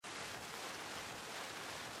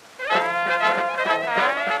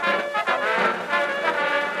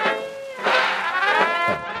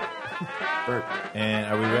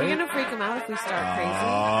we start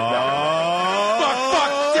crazy?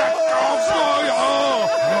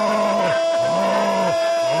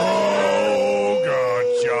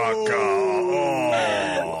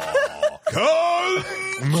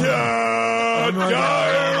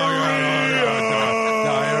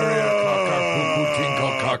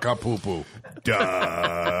 Poo-poo.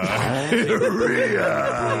 Diarrhea.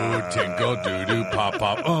 Tinkle, doo-doo,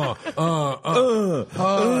 pop-pop.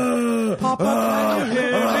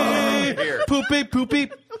 Here. Poopy.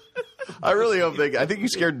 I really hope I think you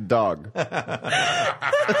scared the dog.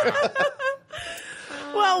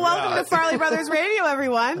 Well, welcome to Farley Brothers Radio,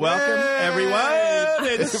 everyone. Welcome, everyone.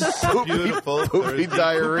 It's beautiful. Poopy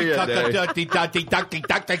diarrhea day.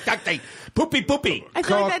 Poopy. I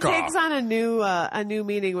feel like that takes on a new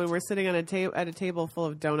meaning when we're sitting on at a table full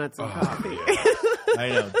of donuts and coffee. I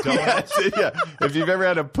know. Donuts. Yeah. If you've ever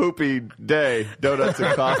had a poopy day, donuts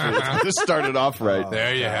and coffee, it's just started off right.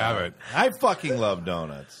 There you have it. I fucking love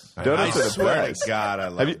donuts. Donuts I are the swear best. to God, I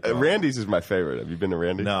love donuts. Randy's is my favorite. Have you been to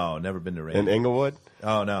Randy's? No, never been to Randy's. In Inglewood?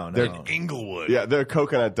 Oh, no. They're Inglewood. Yeah, their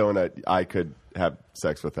coconut donut, I could have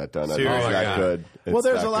sex with that donut. Seriously? It's Oh, my that God. good. Well, It's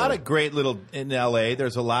there's that a lot good. of great little, in L.A.,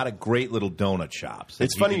 there's a lot of great little donut shops.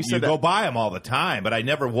 It's funny you said go that. by them all the time, but I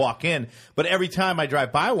never walk in. But every time I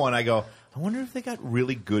drive by one, I go, I wonder if they got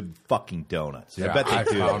really good fucking donuts. I Yeah, bet I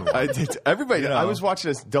they do. found one. Everybody, You know. I was watching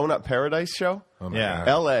this Donut Paradise show. Oh, my Yeah. God.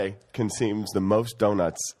 L.A. consumes the most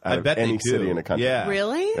donuts out I of bet they any do. city in the country. Yeah.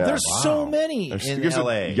 Really? Yeah. There's so many There's in gives it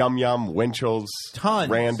L.A. Yum Yum, Winchell's, Tons.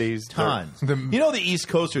 Randy's. Tons. The- You know the East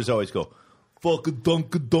Coasters always go, fucking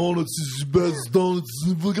Dunkin' Donuts is the best donuts.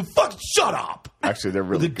 Fucking shut up. Actually, they're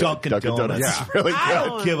really The good. Dunkin' Donuts. is Yeah. really I good.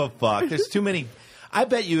 don't give a fuck. There's too many. I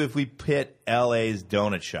bet you if we pit LA's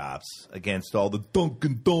donut shops against all the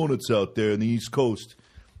Dunkin' Donuts out there in the East Coast,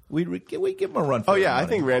 we'd give them a run for Oh, their yeah, I money.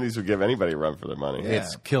 think Randy's would give anybody a run for their money.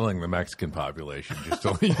 It's killing the Mexican population. Just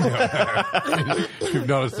to, you've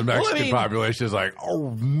noticed the Mexican population is like,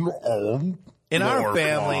 oh no. In our Lord,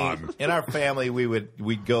 family,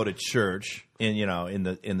 we'd go to church in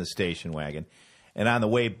the station wagon, and on the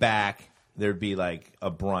way back there'd be like a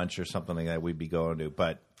brunch or something like that we'd be going to,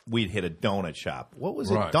 but we'd hit a donut shop. What was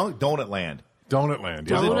Right. it? Donut Land. Donut Land.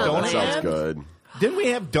 Was it Donut That Land? sounds good. Didn't we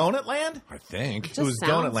have Donut Land? I think. It was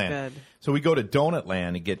sounds Donut Land. good. So we go to Donut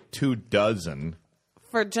Land and get 2 dozen.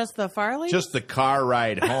 For just the Farley? Just the car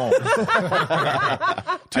ride home. Two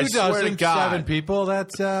I swear dozen, to God. 7 people.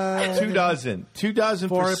 That's 2 dozen. 2 dozen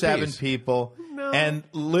Four for 7 apiece. people. No. And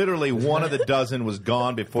literally one of the dozen was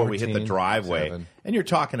gone before we hit the 14, driveway. 7. And you're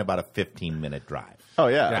talking about a 15-minute drive. Oh,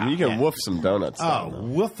 yeah. I mean, you can Yeah. woof some donuts. Oh, down there.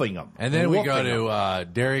 woofing them. And then we go to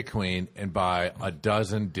Dairy Queen and buy a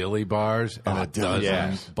dozen Dilly bars and a dozen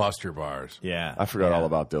yeah. Buster bars. Yeah. I forgot all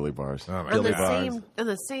about Dilly Bars. Oh, my on the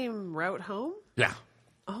God. same route home? Yeah.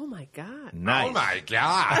 Oh my God. Nice. Oh, my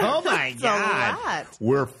God. Oh, my That's God. a lot.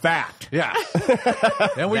 We're fat. Yeah.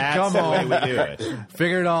 Then we That's come the home, way we do it.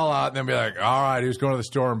 figure it all out, and then be like, all right, who's going to the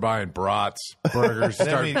store and buying brats, burgers, Then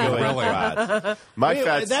start we go eat grilling. brats. My Wait,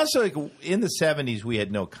 fats. that's like in the 70s we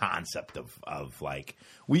had no concept of like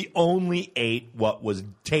we only ate what was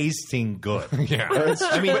tasting good. Yeah.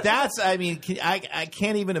 I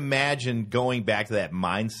can't even imagine going back to that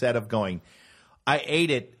mindset of going, I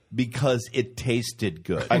ate it because it tasted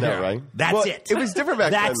good. I know, Yeah. right? That's Well, it. It was different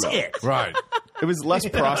back That's then, though. it. Right. It was less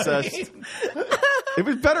processed. It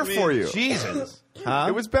was better for you. Jesus. Huh?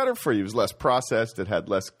 It was better for you. It was less processed. It had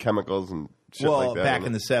less chemicals and shit well, like that. back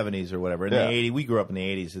in the 70s or whatever. In Yeah. the 80s, we grew up in the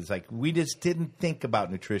 80s. It's like we just didn't think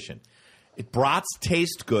about nutrition. Brats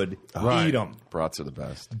taste good. Right. Eat them. Brats are the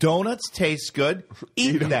best. Donuts taste good.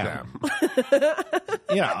 Eat them.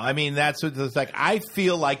 That's what it's like. I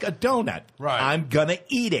feel like a donut. Right. I'm gonna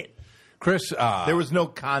eat it. Chris, There was no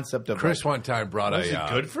concept of Chris like, one time brought was it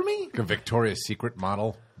good for me? a Victoria's Secret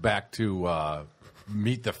model back to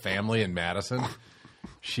meet the family in Madison.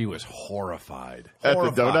 She was horrified. At the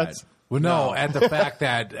Horrified. donuts? Well, no, at the fact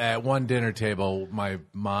that at one dinner table, my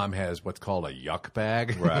mom has what's called a yuck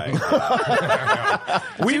bag. Right.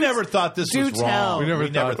 We never thought this was tell. wrong. We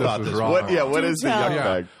never thought this was wrong. What? Yeah. What is the tell. yuck Yeah.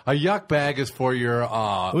 bag? A yuck bag is for your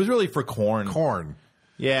It was really for corn. corn.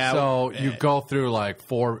 Yeah. So you go through like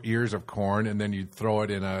 4 ears of corn, and then you throw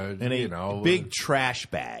it in a in a big trash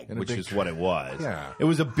bag, In a which big is what it was. Yeah. It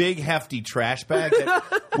was a big, hefty trash bag that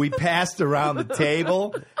we passed around the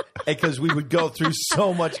table because we would go through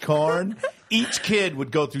so much corn. each kid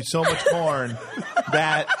would go through so much corn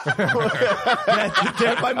that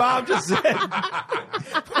my mom just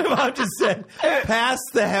said, pass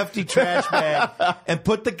the hefty trash bag and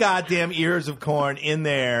put the goddamn ears of corn in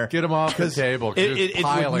there. Get them off the table. It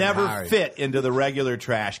would never fit into the regular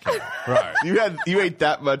trash can. Right. You ate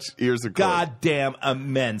that much ears of corn. Goddamn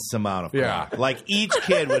immense amount of corn. Yeah. Like each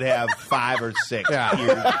kid would have 5 or 6 ears.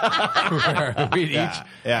 We'd each Yeah. have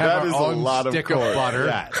That our is a own lot of stick corn. of butter.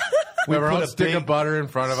 Yeah. We have our put own a stick of big butter in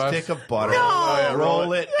front of us. Stick of butter. No.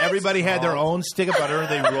 Roll it. Everybody had their own stick of butter.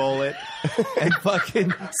 They roll it and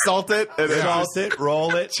fucking Salt it and then salt just it,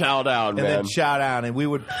 roll it, chow down, and man. then chow down. And we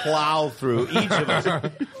would plow through each of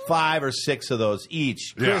us 5 or 6 of those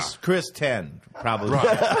each. Chris 10 probably.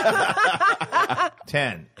 Right.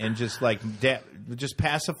 10 and just like just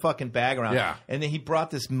pass a fucking bag around. Yeah. And then he brought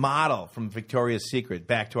this model from Victoria's Secret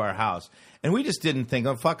back to our house, and we just didn't think,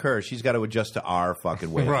 oh fuck her, she's got to adjust to our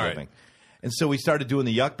fucking way of Right. living. And so we started doing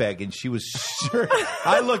the yuck bag, and she was sure.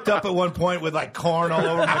 I looked up at one point with like corn all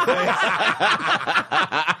over my face,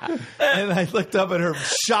 and I looked up at her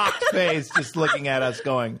shocked face, just looking at us,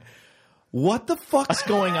 going, "What the fuck's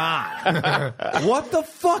going on? What the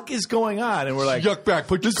fuck is going on?" And we're like, Yuck back.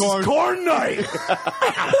 Put your "This is corn night."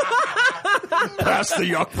 Pass the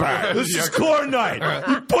yuck bag. This is corn night.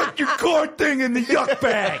 You put your corn thing in the yuck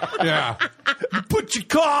bag. Yeah. You put your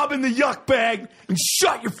cob in the yuck bag and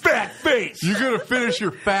shut your fat face. You're going to finish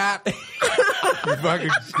your fat, your fucking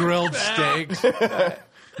grilled steaks.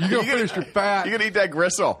 You're going to finish your fat. You can eat that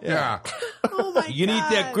gristle. Yeah. Oh my You can eat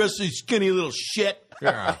that gristly, skinny little shit.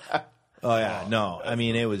 Yeah. Oh, yeah. No, I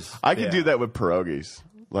mean, it was... I can do that with pierogies.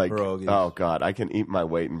 Like, Pierogies. oh god, I can eat my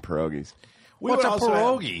weight in pierogies. What's a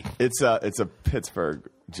pierogi? It's a Pittsburgh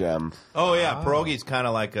gem. Oh, yeah. Pierogi's kind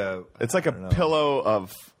of like a... It's like a pillow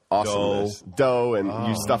of awesomeness. Dough, and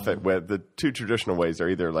you stuff it with the 2 traditional ways are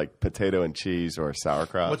either like potato and cheese or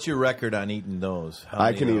sauerkraut. What's your record on eating those? How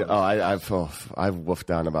I many can of eat. those? I've wolfed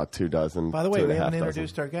down about 2 dozen. By the way, 2 we and a half haven't dozen.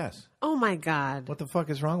 introduced our guest. Oh my God. What the fuck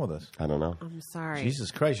is wrong with us? I don't know. I'm sorry.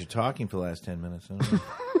 Jesus Christ, you're talking for the last 10 minutes.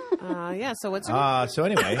 Yeah. So what's your So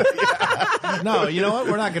anyway. No, you know what?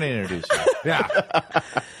 We're not going to introduce you. Yeah.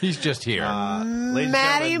 He's just here. Ladies and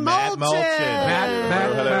Matty gentlemen, Matt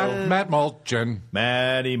Mulchin. Matt Mulchin.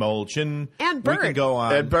 Matty Mulchin. And We Bert. can go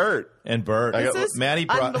on. And Bert, And Bert. This is Matty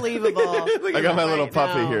brought. unbelievable. I got my little Right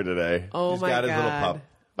puppy now. here today. Oh He's my got God. his little pup.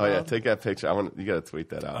 Oh yeah, take that picture. You got to tweet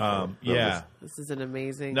that out. Yeah. This is an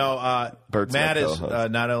amazing. No, Bert's Matt my is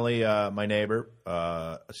co-host. not only my neighbor,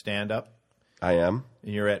 a stand-up. I am.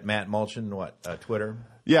 And you're at Matt Mulchin, Twitter?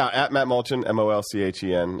 Yeah, at Matt Mulchin,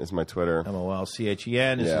 MOLCHEN is my Twitter,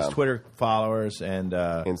 MOLCHEN is Yeah. his Twitter followers, and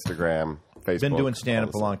Instagram, Facebook. been doing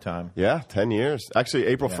stand-up a long time. Yeah, 10 years. Actually,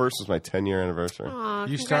 April 1st was my 10-year anniversary. Aw,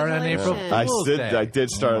 You started on April congratulations. Fool's Day. I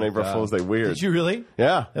did start on April God. Fool's Day. Weird. Did you really?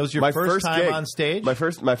 Yeah, That was your my first time gig. on stage? My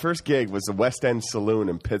first gig was the West End Saloon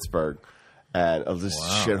in Pittsburgh, and this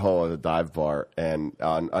shithole at a dive bar. And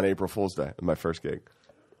on April Fool's Day, my first gig.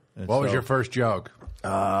 What was your first joke?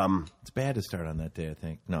 It's bad to start on that day, I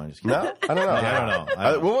think. No, I'm just kidding. No, I don't know. I don't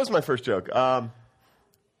know. What was my first joke? My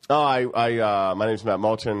name's Matt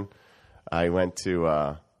Mulchin. I went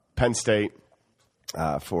to Penn State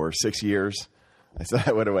for 6 years. I said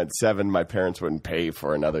I would have went 7. My parents wouldn't pay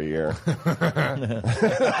for another year.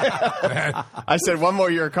 I said 1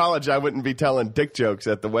 more year of college, I wouldn't be telling dick jokes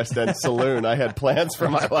at the West End Saloon. I had plans for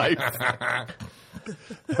my life.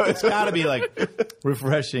 It's got to be like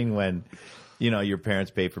refreshing when, your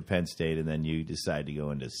parents pay for Penn State and then you decide to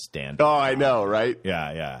go into stand-up. Oh, I know, right?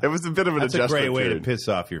 Yeah. It was a bit of an That's a adjustment great way to period. piss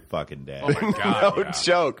off your fucking dad. Oh, my God. No yeah.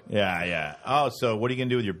 joke. Yeah. Oh, so what are you going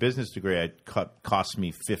to do with your business degree? It cost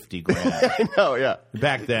me $50,000 I know, yeah.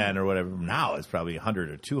 back then or whatever. Now it's probably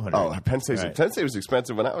 $100 or $200. Oh, Penn State was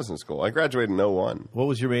expensive when I was in school. I graduated in 01. What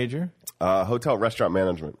was your major? Hotel restaurant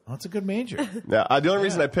management. Oh, that's a good major. Yeah, the only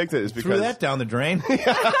reason I picked it is because Threw that down the drain.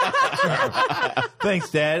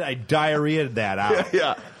 Thanks, Dad. I diarrheaed that out.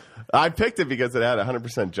 yeah, I picked it because it had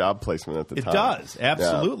 100% job placement at the It time. does,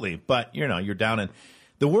 absolutely. But, you're down in...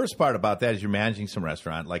 The worst part about that is you're managing some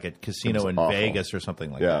restaurant, like a casino in awful. Vegas or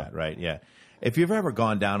something like Yeah. that, right? Yeah. If you've ever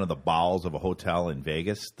gone down to the bowels of a hotel in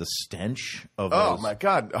Vegas, the stench of Oh those... my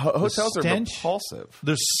God, hotels are stench? repulsive.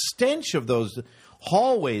 The stench of those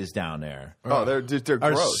hallways down there Oh, they're are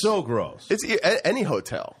gross. so gross. It's any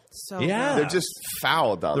hotel. So Yeah. They're just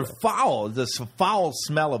foul down They're there. foul. The foul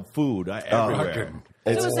smell of food everywhere. Fucking-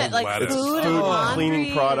 It's So is it like lettuce. food and food, laundry?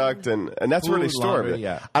 cleaning product, and that's where Food, they store laundry, it.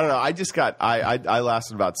 yeah. I don't know. I just got I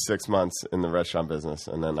lasted about 6 months in the restaurant business,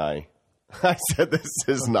 and then I said this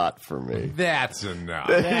is not for me. That's enough.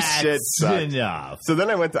 This shit sucks. enough. So then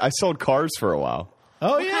I sold cars for a while.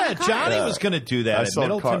 Oh, yeah. Johnny was going to do that at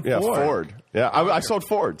Middleton Ford. Yeah, I sold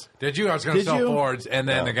Fords. Did you? I was going to Did sell you? Fords, and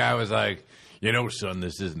then the guy was like, "You know, son,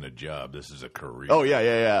 this isn't a job. This is a career." Oh, yeah.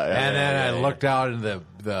 And then I looked out into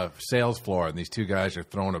the sales floor, and these two guys are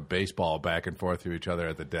throwing a baseball back and forth to each other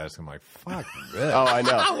at the desk. I'm like, "Fuck this!" Oh, I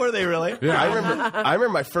know. Were they really? Yeah. I remember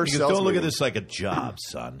my first sales Don't look at meeting. this like a job,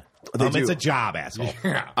 son. They do. It's a job, asshole.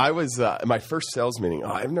 I was my first sales meeting.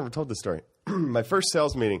 Oh, I've never told this story. My first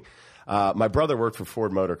sales meeting. My brother worked for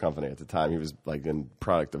Ford Motor Company at the time. He was like in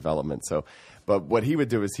product development. So, but what he would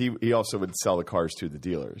do is he also would sell the cars to the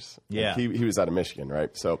dealers. Yeah. Like he was out of Michigan,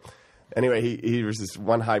 right? So, anyway, he was this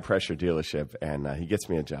one high pressure dealership, and he gets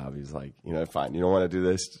me a job. He's like, fine, you don't want to do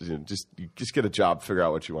this, just get a job, figure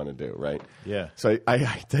out what you want to do, right? Yeah. So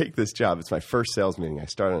I take this job. It's my first sales meeting. I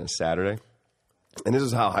start on a Saturday. And this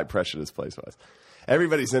is how high pressure this place was.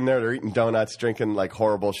 Everybody's in there. They're eating donuts, drinking like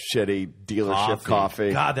horrible, shitty dealership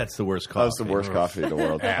coffee. God, that's the worst coffee. That's the worst coffee in the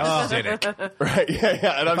world. Acidic. Right?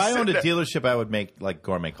 Yeah. And If I owned a sitting there- dealership, I would make like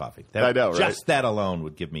gourmet coffee. I know, right? Just that alone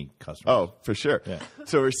would give me customers. Oh, for sure. Yeah.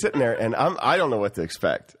 So we're sitting there, and I don't know what to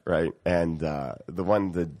expect, right? And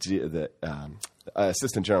the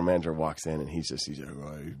assistant general manager walks in, and he's like,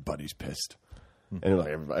 oh, buddy's pissed. And like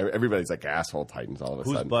everybody's like asshole titans all of a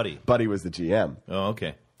Who's sudden. Buddy? Buddy was the GM. Oh,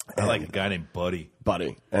 okay. I like a guy named Buddy.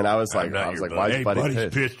 Buddy. And I was like, why is Buddy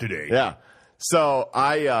pissed? today. Yeah. So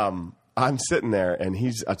I'm sitting there, and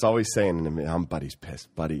it's always saying to me, I'm Buddy's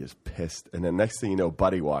pissed. Buddy is pissed. And then next thing you know,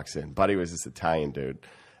 Buddy walks in. Buddy was this Italian dude.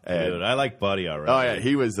 And, Dude, I like Buddy already. oh yeah,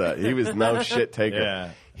 he was no shit taker. Yeah.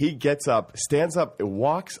 He gets up, stands up,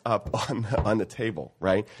 walks up on the table,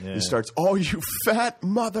 right? Yeah. He starts, "Oh, you fat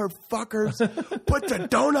motherfuckers! Put the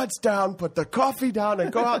donuts down, put the coffee down,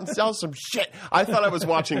 and go out and sell some shit." I thought I was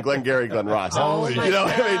watching Glengarry Glen Ross. Oh, my you know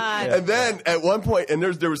what I mean? God. And then at one point, and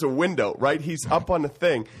there was a window, right? He's up on the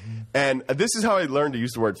thing, and this is how I learned to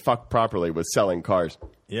use the word "fuck" properly, was selling cars.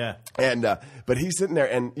 Yeah. And but he's sitting there,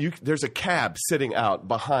 and there's a cab sitting out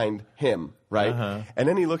behind him, right? And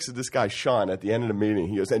then he looks at this guy, Sean, at the end of the meeting.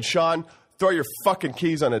 He goes, "And Sean, throw your fucking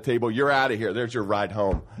keys on the table. You're out of here. There's your ride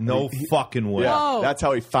home." No fucking way. Yeah, Whoa. that's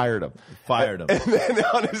how he fired him. Fired him. And then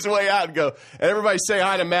on his way out, and everybody say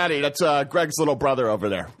hi to Matty. That's Greg's little brother over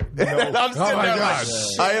there. And I'm sitting my there God.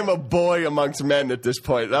 like, I am a boy amongst men at this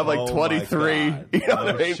point. I'm like Oh, my 23. God. You know what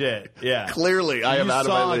I No mean? shit. Yeah. Clearly, I am You out of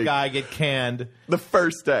saw my a league. guy get canned. The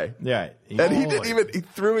first day. Yeah. And he didn't even.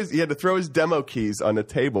 He had to throw his demo keys on the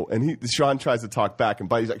table, and Sean tries to talk back, and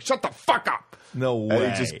Buddy's like, "Shut the fuck up!" No way.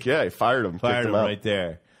 And he he fired him, Fired kicked him him out. right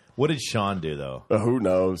there. What did Sean do, though? Who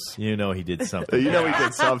knows? You know he did something. You know he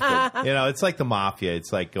did something. You know, it's like the mafia.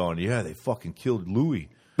 It's like going, yeah, they fucking killed Louis.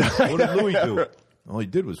 What did Louis do? All he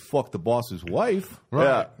did was fuck the boss's wife.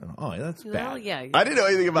 Yeah. Oh, that's bad. Well, yeah. I didn't know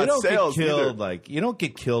anything You about don't sales. get killed either. you don't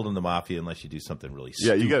get killed in the mafia unless you do something really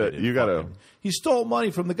Yeah, stupid. you gotta. He stole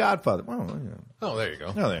money from the Godfather. Well, yeah. Oh, there you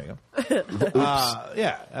go. Oh, there you go.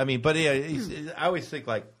 Yeah, I mean, but yeah, I always think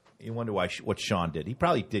like you wonder what Sean did. He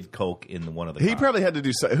probably did coke in one of the. He cars. probably had to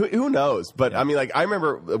do something. Who knows? But I mean, like I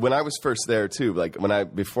remember when I was first there too. Like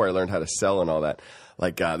before I learned how to sell and all that.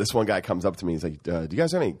 Like this one guy comes up to me. He's like, "Do you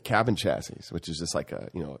guys have any cabin chassis?" Which is just like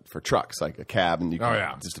for trucks, like a cab, and you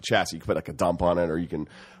can, just a chassis. You can put like a dump on it, or you can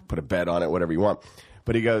put a bed on it, whatever you want.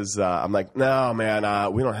 But he goes, I'm like, "No,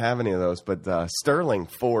 man, we don't have any of those." But Sterling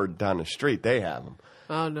Ford down the street, they have them.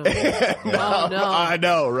 Oh, no. Oh, no. I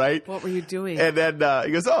know, right? What were you doing? And then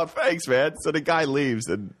he goes, "Oh, thanks, man." So the guy leaves,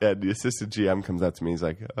 and the assistant GM comes up to me. He's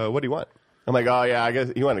like, "What do you want?" I'm like, "Oh, yeah, I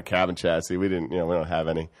guess he wanted a cabin chassis. We didn't, we don't have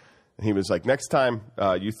any." And he was like, "Next time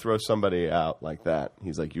you throw somebody out like that,"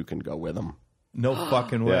 he's like, "you can go with them." No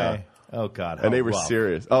fucking way. Yeah. Oh God. And they were rough.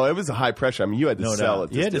 serious. Oh, it was a high pressure. I mean, you had to No sell doubt. at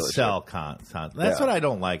this You had to dealership. sell That's what I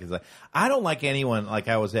don't like. Is like I don't like anyone. Like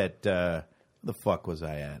I was at the fuck was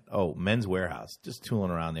I at? Oh, Men's Warehouse, just tooling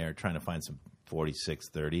around there trying to find some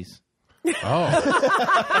 4630s. Oh,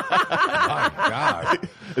 my God.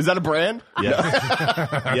 Is that a brand? Yes,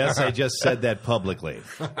 yes, I just said that publicly.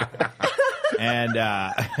 And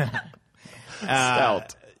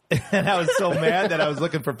Stout. and I was so mad that I was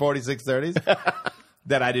looking for 4630s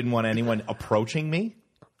that I didn't want anyone approaching me.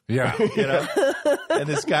 Yeah. You know, and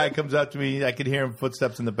this guy comes up to me. I could hear him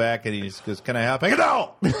footsteps in the back, and he just goes, "Can I help?" I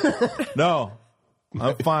go, "No,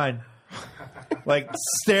 I'm fine." Like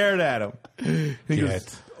stared at him. He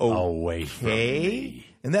goes, away from "Okay."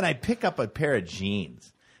 And then I pick up a pair of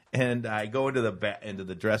jeans, and I go into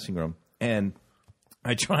the dressing room, and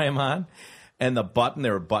I try them on, and the button,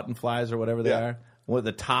 there are button flies or whatever they Yeah. are. Well,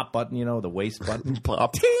 the top button, the waist button,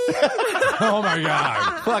 Pop. Oh, my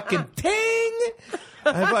God. fucking ting.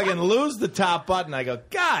 I fucking lose the top button. I go,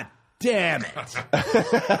 God damn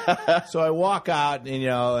it. So I walk out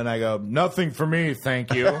and I go, nothing for me,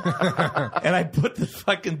 thank you. And I put the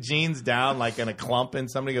fucking jeans down like in a clump, and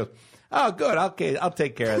somebody goes, oh, good, okay, I'll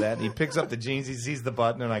take care of that. And he picks up the jeans, he sees the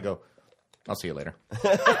button, and I go, I'll see you later.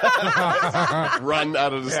 Run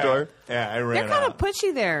out of the store. Yeah, I ran They're kind out. of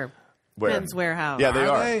pushy there. Where? Men's Warehouse. Yeah, they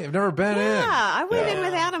are. I've never been Yeah, in. I went in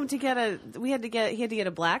with Adam to get he had to get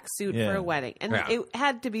a black suit Yeah. for a wedding, and Yeah. it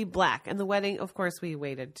had to be black. And the wedding, of course, we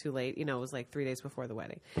waited too late. It was like 3 days before the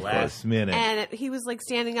wedding. Last minute. And he was like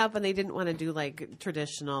standing up, and they didn't want to do like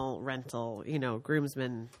traditional rental,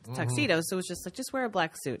 groomsmen tuxedos. So it was just wear a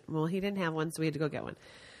black suit. Well, he didn't have one, so we had to go get one.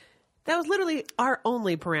 That was literally our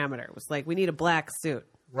only parameter. It was like, we need a black suit.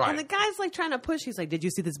 Right. And the guy's like trying to push. He's like, did you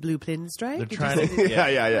see this blue pinstripe? They're Did you trying see to- this?" Yeah.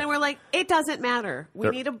 And then we're like, it doesn't matter. We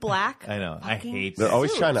need a black. I know. I fucking hate They're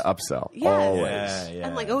always suit. trying to upsell. Yes. Always. Yeah.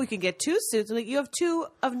 I'm like, oh, we can get 2 suits. I'm like, you have 2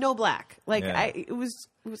 of no black. Like, Yeah. it was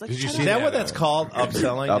like, Did you shut see Is up. that what that's called?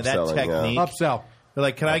 Upselling? That Upselling, technique? yeah. Upsell. They're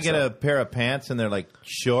like, can I get Upsell. a pair of pants? And they're like,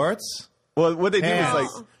 shorts? Well, what they do is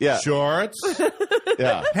Pants. like, yeah, Shorts?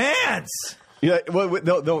 yeah. Pants! Yeah, well,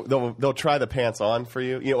 they'll try the pants on for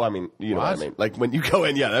you. You know what I mean. Like when you go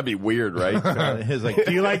in, yeah, that'd be weird, right? He's like,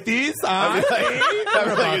 do you like these on me?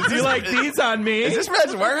 Do you like these on me? Is this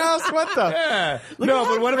Men's Warehouse? What the? Yeah. No,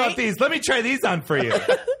 but what about these? Let me try these on for you.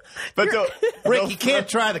 But Rick, you can't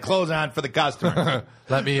try the clothes on for the customer.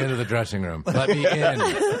 Let me into the dressing room. Let me in.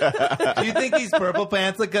 Do you think these purple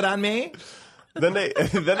pants look good on me? then they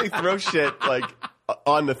throw shit like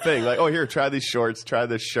on the thing. Like, oh, here, try these shorts, try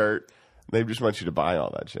this shirt. They just want you to buy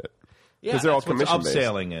all that shit. Yeah, they're all that's what commission-based.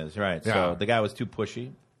 upselling is, right. Yeah. So the guy was too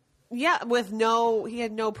pushy. Yeah, he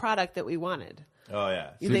had no product that we wanted. Oh,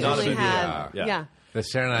 yeah. They None of only it- had, yeah. yeah. The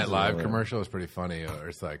Saturday Night Live commercial is pretty funny.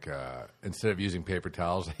 It's like instead of using paper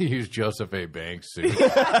towels, they use Joseph A. Banks suit.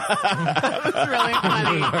 That was really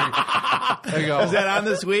funny. They go, Is that on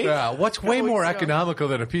this week? yeah, what's way more so. economical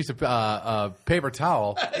than a piece of paper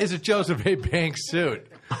towel is a Joseph A. Banks suit.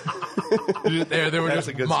 They were That's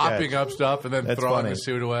a just good mopping sketch. up stuff and then That's throwing funny. the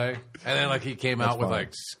suit away. And then he came out with funny.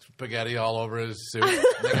 spaghetti all over his suit. And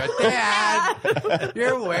they go, Dad,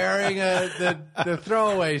 you're wearing the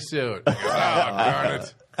throwaway suit. I go, oh, darn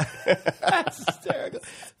it. That's hysterical.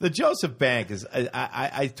 The Joseph Bank is.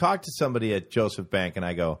 I talked to somebody at Joseph Bank and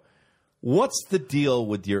I go, "What's the deal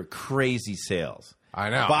with your crazy sales? I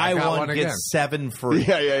know. Buy I got one, one get again. 7 free.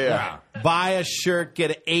 Yeah. Buy a shirt,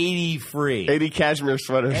 get 80 free. 80 cashmere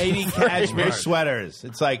sweaters. 80 cashmere Right. sweaters.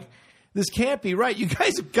 It's like, this can't be right. You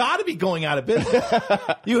guys have got to be going out of business.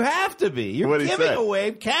 You have to be. You're What'd he giving say?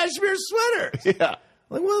 away cashmere sweaters. Yeah.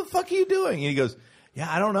 Like, what the fuck are you doing? And he goes, yeah,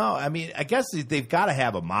 I don't know. I mean, I guess they've got to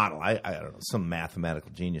have a model. I don't know. Some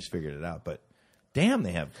mathematical genius figured it out, but damn,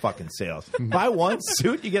 they have fucking sales. Buy one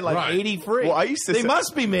suit, you get like Right. 80 free. Well, I used to they say-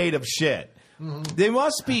 must be made of shit. They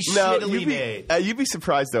must be No, shittily made. you'd be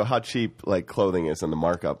surprised though how cheap like clothing is in the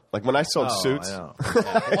markup. Like when I sold Oh, suits. I know.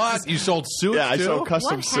 What? You sold suits Yeah, I too? sold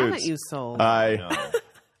custom What suits. haven't you sold?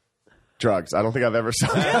 Drugs. I don't think I've ever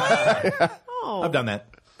sold. oh, I've done that.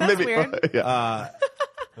 that's Maybe. weird. Yeah.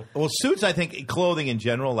 Well, suits, I think, clothing in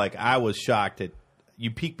general, like I was shocked at,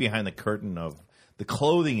 you peek behind the curtain of the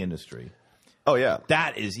clothing industry. Oh yeah.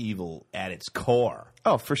 That is evil at its core.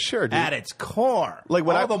 Oh, for sure, dude. At its core. Like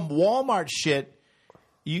when all I- the Walmart shit,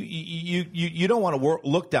 you don't want to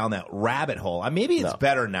look down that rabbit hole. Maybe it's No.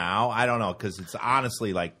 better now. I don't know, because it's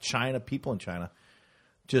honestly like China, people in China,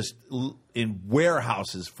 just in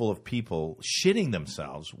warehouses full of people shitting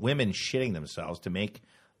themselves, women shitting themselves to make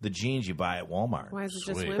the jeans you buy at Walmart. Why is it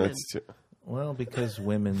just Sweet. women? That's too- Well, because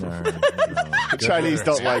women are. the Chinese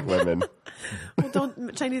don't like women. Well,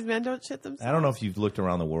 don't Chinese men don't shit themselves? I don't know if you've looked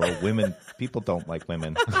around the world. People don't like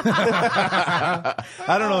women. I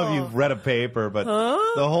don't know if you've read a paper, but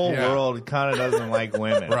the whole Yeah. world kind of doesn't like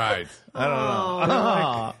women. Right.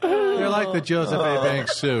 I don't know. They're like the Joseph A.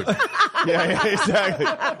 Banks suit. Yeah,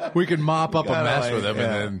 exactly. We can mop up a Kinda mess like- with them yeah.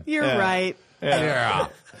 and then. You're Yeah. right. Yeah.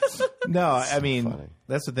 No, I mean, funny.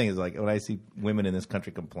 that's the thing is like when I see women in this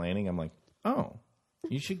country complaining, I'm like, oh,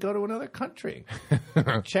 you should go to another country.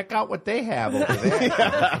 Check out what they have over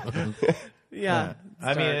there. Yeah.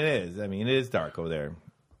 I mean, it is. I mean, it is dark over there.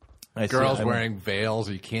 Girls wearing veils,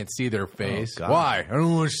 you can't see their face. God. Why? I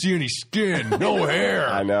don't want to see any skin, no hair.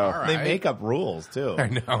 I know. All They right. make up rules too. I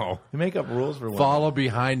know. They make up rules for women. Follow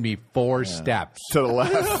behind me 4 steps. To the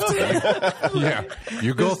left. Yeah.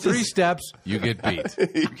 You go 3 steps, you get beat.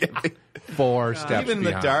 4 steps Even in the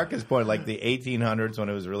behind. darkest point, like the 1800s when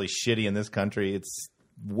it was really shitty in this country,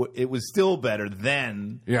 it was still better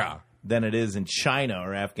then Yeah. than it is in China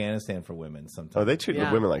or Afghanistan for women sometimes. Oh, they treat Yeah.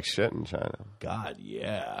 the women like shit in China. God,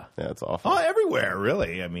 yeah. Yeah, it's awful. Oh, everywhere,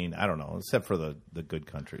 really. I mean, I don't know, except for the good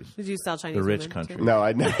countries. Did you sell Chinese The rich women, country. too? No,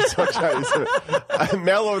 I never saw Chinese. I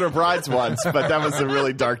mail order brides once, but that was a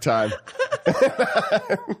really dark time.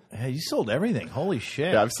 Hey, you sold everything. Holy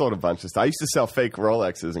shit. Yeah, I've sold a bunch of stuff. I used to sell fake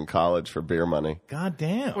Rolexes in college for beer money. God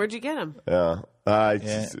damn. Where'd you get them? Yeah, my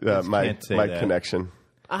can't say my that. connection.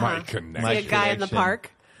 My connection. See a guy in the connection.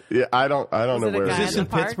 park? Yeah, I don't know it a where. guy it Is is. this in the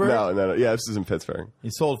park? Pittsburgh? No. Yeah, this is in Pittsburgh.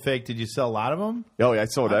 You sold fake. Did you sell a lot of them? Oh, yeah, I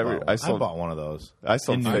sold I sold. bought one of those. I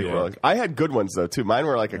sold in fake New York. Rolex. I had good ones though too. Mine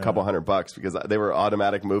were like a couple $100 because they were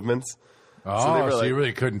automatic movements. Oh, they were so like- you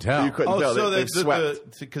really couldn't tell. You couldn't Oh, tell. so They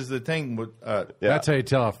swept. because the thing would Yeah. That's how you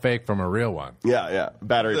tell a fake from a real one. Yeah.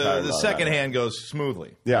 Battery powered. the and all second that. hand goes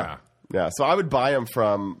smoothly. Yeah. So I would buy them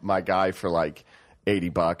from my guy for like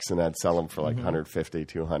 $80, and I'd sell them for like 150,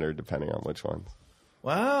 200, depending on which ones.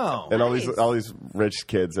 Wow. And Nice. all these rich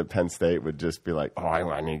kids at Penn State would just be like, "Oh,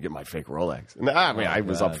 I need to get my fake Rolex." And I mean, I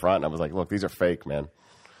was God. up front. I was like, "Look, these are fake, man."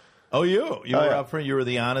 Oh, you were yeah. up front. You were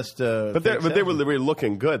the honest. But they were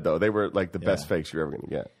looking good though. They were like the best Yeah. fakes you're ever going to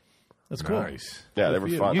get. That's cool. Nice. Yeah, Good they for were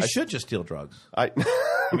you. fun. You I- should just steal drugs. I I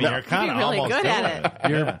mean, you're kind You're of really almost good doing at it.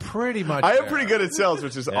 You're pretty much. I am there. pretty good at sales,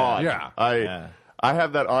 which is odd. Yeah. I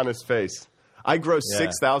have that honest face. I grossed Yeah.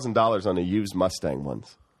 $6,000 on a used Mustang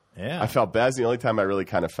once. Yeah. I felt bad. It's the only time I really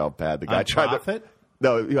kind of felt bad. The guy On tried profit? to.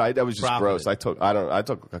 No, I was just Profit. gross. I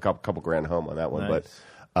took a couple grand home on that one, Nice.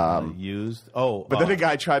 but Used. Oh, then the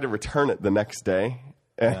guy tried to return it the next day,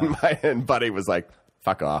 and and Buddy was like,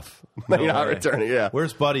 "Fuck off, you're not way. returning." Yeah,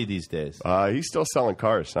 Where's Buddy these days? he's still selling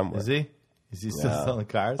cars somewhere. Is he? Is he still selling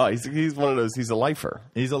cars? Oh, he's one of those. He's a lifer.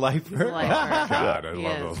 He's a lifer. Like, God, I He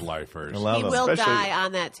love is. those lifers. I love he him. will Especially- die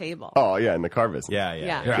on that table. Oh yeah, in the car business. Yeah.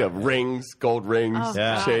 Yeah. Yeah. You know, rings, gold rings, Oh,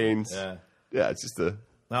 Yeah. chains. Yeah. Yeah, it's just a.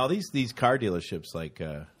 Now these car dealerships, like,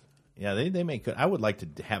 they make good. I would like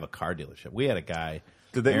to have a car dealership. We had a guy.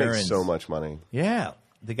 Did they make Aaron's- so much money? Yeah,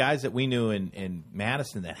 the guys that we knew in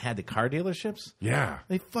Madison that had the car dealerships, Yeah.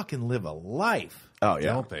 they fucking live a life. Oh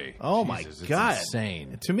yeah. Don't they? Oh Jesus, my it's god,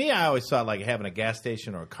 insane. To me, I always thought like having a gas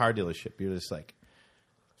station or a car dealership, you're just like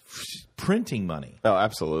printing money, Oh,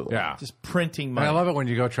 absolutely. Yeah. just printing And money. I love it when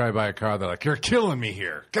you go try to buy a car. They're like, "You're killing me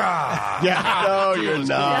here." God. Yeah. No, you're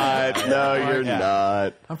not. No, you're Yeah.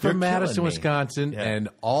 not. I'm from You're Madison, killing me. Wisconsin, Yeah. and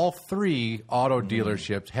all three auto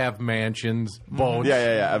dealerships have mansions, boats,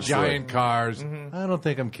 Yeah, absolutely. giant cars. I don't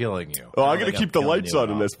think I'm killing you. Oh, I'm think going to I'm keep the killing lights you on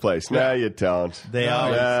in off. this place. No, you don't. They no,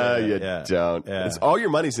 always say you that, yeah. don't. Yeah. It's all your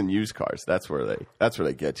money's in used cars. That's where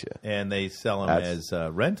they get you. And they sell them That's-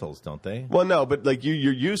 as rentals, don't they? Well, no, but like your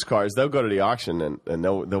used cars, they'll go to the auction and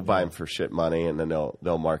they'll buy them for shit money, and then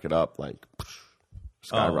they'll mark it up like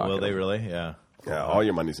skyrocket. will they really? Yeah. Yeah, all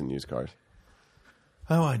your money's in used cars.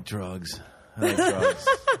 I want drugs. I like drugs.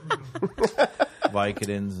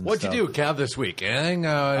 Vicodins and What'd stuff. you do, Kev, this week? Anything?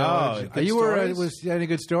 good you were stories? was any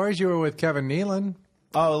good stories? You were with Kevin Nealon.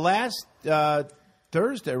 Oh, last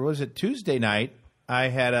Thursday, or was it Tuesday night, I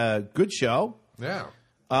had a good show. Yeah.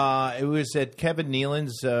 It was at Kevin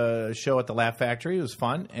Nealon's show at the Laugh Factory. It was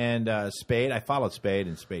fun. And Spade, I followed Spade,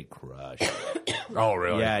 and Spade crushed. Oh,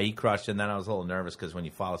 really? Yeah, he crushed. And then I was a little nervous because when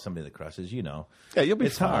you follow somebody that crushes, you know. Yeah, you'll be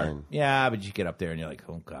it's hard. fine. Yeah, but you get up there and you're like,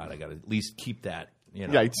 oh, God, I got to at least keep that Yeah,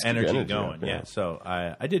 you just keep energy, your energy going. up, yeah. So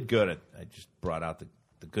I did good. I just brought out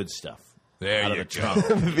the good stuff. There out you of the go.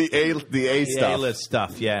 trunk. the A The stuff. A-list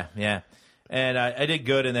stuff, yeah. And I did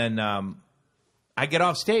good, and then I get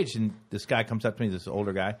off stage, and this guy comes up to me, this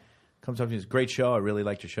older guy, comes up to me, it's a great show, I really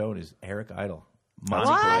liked your show, and he's Eric Idle. Monty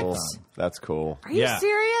What? Python. That's cool. Are you Yeah.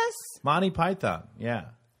 serious? Monty Python, yeah.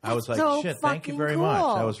 I was like, so shit, thank you fucking very cool.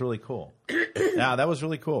 much. That was really cool. Yeah, that was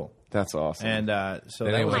really cool. That's awesome. And so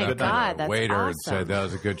Then that they was went a up good to night. God, the that's waiter and awesome. said that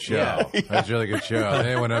was a good show. Yeah. That's a really good show. Then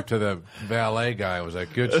they went up to the valet guy and was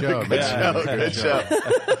like, "Good show, man. Good show.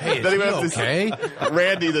 Hey, Then is he he went up to okay?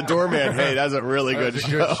 Randy, the doorman. Hey, that's a really That good was a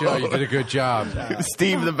show. good show. You did a good job.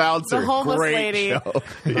 Steve the bouncer. The homeless Great lady. show.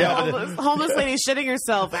 The homeless lady shitting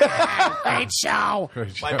herself. Great show.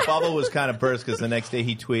 My bubble was kind of burst because the next day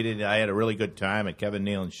he tweeted, I had a really good time at Kevin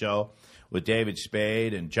Nealon's show with David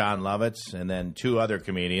Spade and John Lovitz and then two other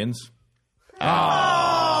comedians. You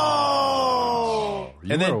And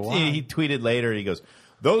were then wild. he tweeted later, he goes,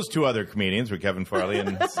 those two other comedians were Kevin Farley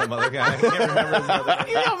and some other guy. I can't remember his other name.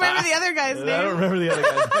 You don't remember the other guy's I don't name. remember the other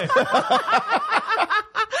guy's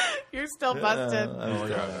name. You're still busted. Oh my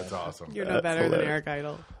God, that's awesome. You're no better than hilarious. Eric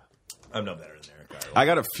Idle. I'm no better than Eric Idle. I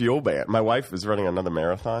got a fuel ban. My wife is running another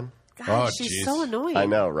marathon. God, Oh, she's jeez. so annoying. I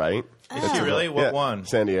know, right? Is she really? What Yeah, one?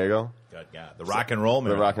 San Diego. God, yeah, the rock and roll The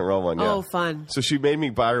man. rock and roll one, yeah. Oh, fun. So she made me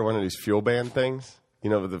buy her one of these fuel band things. You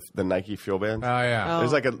know, the Nike Fuel Bands? Oh, yeah.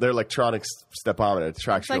 There's like they're electronic stepometer. It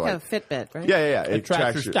tracks It's your like a Fitbit, right? Yeah. It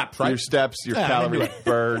tracks your steps, right? Your steps, your Yeah, calorie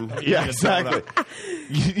burn. Yeah, exactly.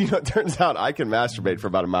 You know, it turns out I can masturbate for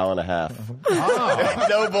about a mile and a half. Oh.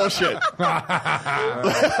 No bullshit.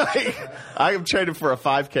 I am training for a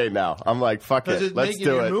 5K now. I'm like, fuck Because it. it's Let's making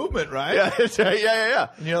do your it. movement, right? Yeah.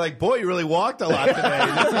 And you're like, boy, you really walked a lot today.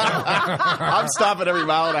 I'm stopping every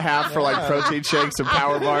mile and a half for like protein shakes and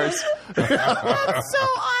power bars. That's so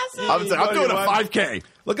awesome. I'm doing a 5K.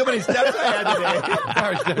 Look how many steps I had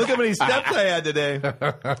today. Look how many steps I had today.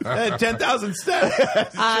 I had 10,000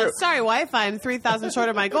 steps. Sorry, wife. I'm 3,000 short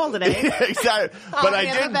of my goal today. Exactly. But I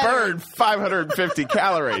yeah, did better. burn 550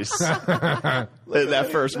 calories in that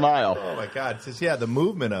first mile. Oh, my God. It's just, the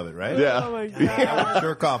movement of it, right? Yeah. Oh my god.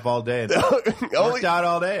 Jerk off all day. Only- Worked out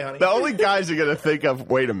all day, honey. The only guys are going to think of,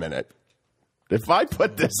 wait a minute. If I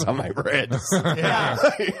put this on my wrist,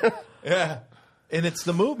 Yeah. And it's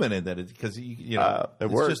the movement in that, because you know, it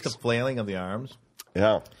it's works. just the flailing of the arms.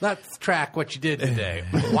 yeah. Let's track what you did today.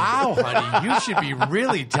 Wow, honey, you should be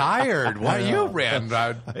really tired. Why you ran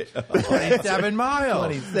 27 miles?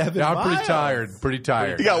 27 Yeah, I'm pretty miles. tired. Pretty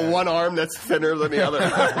tired. You got one arm that's thinner than the other.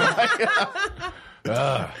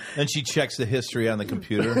 And she checks the history on the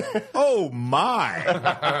computer. Oh,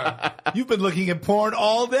 my. You've been looking at porn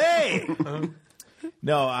all day.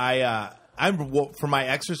 No, I'm for my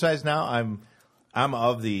exercise now, I'm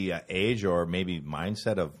of the age or maybe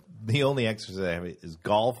mindset of the only exercise I have is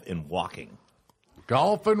golf and walking.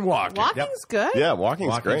 Golf and walking. Walking's good. Yeah, walking's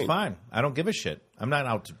Walking's great. fine. I don't give a shit. I'm not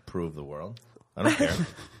out to prove the world. I don't care.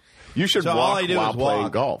 You should So all walk I do while is playing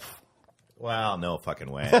walk. golf. Well, no fucking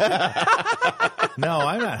way. No,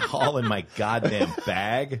 I'm not hauling my goddamn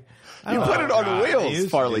bag. I You don't put know. it on I wheels, used to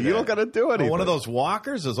Farley. do You that. don't got to do anything. One of those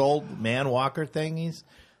walkers, those old man walker thingies.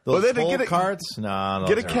 Those Well, then pull get a- carts? No,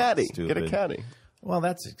 Get a those are caddy. stupid. Get a caddy. Well,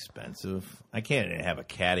 that's expensive. I can't have a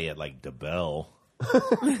caddy at like DeBell.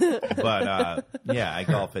 But yeah, I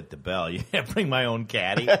golf at DeBell. Yeah, bring my own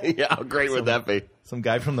caddy. Yeah, how great would that be? Some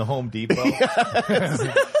guy from the Home Depot. He'll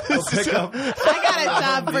pick up. I got a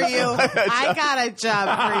job for you. I got a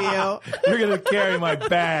job for you. You're gonna carry my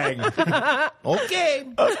bag. Okay.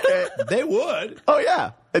 They would. Oh,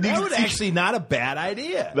 yeah. And That would actually not a bad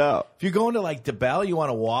idea. No. If you're going to like DeBell, you want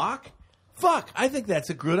to walk. Fuck, I think that's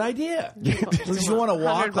a good idea. Because you want to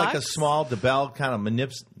walk like a $100? small DeBell kind of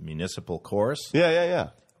municipal course, Yeah.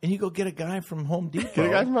 and you go get a guy from Home Depot. Get a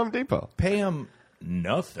guy from Home Depot. Pay him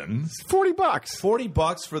nothing. $40.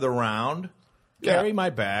 $40 for the round. Yeah. Carry my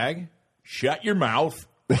bag. Shut your mouth.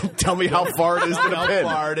 Tell me how far it is to the How pin.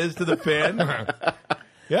 far it is to the pin.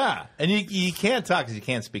 Yeah, and you can't talk because you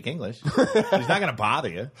can't speak English. He's not going to bother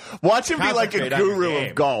you. Watch him be like a Concentrate on your guru game.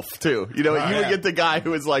 of golf, too. You know, you would yeah. get the guy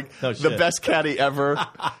who is like No the shit. best caddy ever.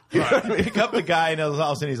 You know what I mean? Pick up the guy, and all of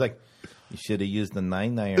a sudden he's like, "You should have used the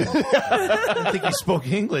 9 iron." I don't think he spoke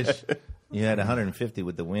English. You had 150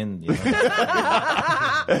 with the wind. You know?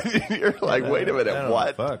 You're like, wait a I minute, don't know,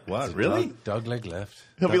 what? Fuck, what? Really? Dog leg left.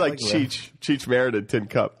 He'll be like Like Cheech Marin in Tin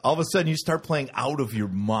Cup. All of a sudden, you start playing out of your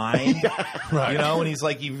mind. Right. You know, and he's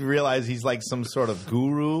like, you realize he's like some sort of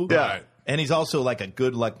guru. Yeah. Right. And he's also like a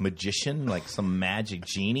good luck magician, like some magic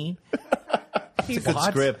genie. He's It's a good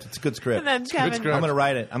script. It's a good script. And then Kevin, script. I'm gonna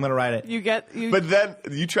write it. you But then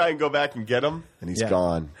you try and go back and get him, and he's Yeah.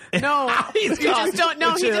 gone. no, you just don't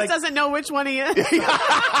know. It's He just like- doesn't know which one he is.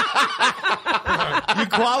 You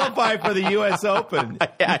qualify for the U.S. Open.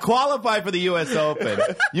 You qualify for the U.S. Open.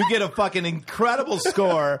 You get a fucking incredible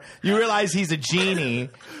score. You realize he's a genie.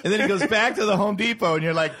 And then he goes back to the Home Depot, and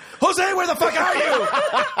you're like, Jose, where the fuck are you?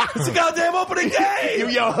 It's the goddamn opening day. You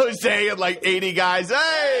yell Jose and like 80 guys,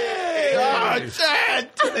 hey! Oh, shit.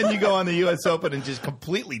 And then you go on the U.S. Open and just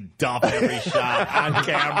completely dump every shot on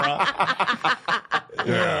camera.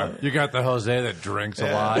 Yeah. You got the Jose that drinks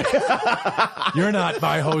a lot. You're not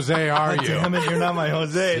my Jose, are you? Damn it, you're not my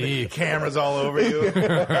Jose. See. The camera's all over you.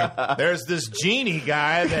 There's this genie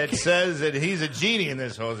guy that says that he's a genie, and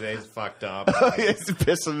this Jose's fucked up. He's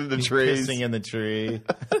pissing in the trees. Pissing in the tree.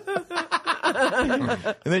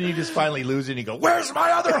 And then you just finally lose it and you go, where's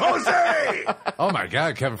my other Jose? Oh, my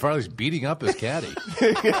God. Kevin Farley's beating up his caddy.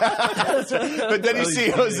 But then you see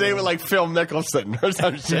Jose with like Phil Mickelson or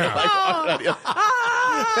some shit. Yeah. Like,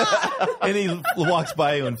 And he walks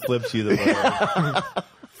by you and flips you the bird.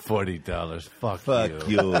 $40. Fuck Fuck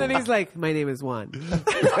you. you. And then he's like, "My name is Juan."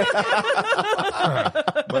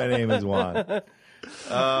 My name is Juan.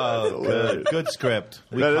 Oh, good. Good script.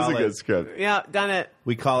 We that is call a it- good script. Yeah, done it.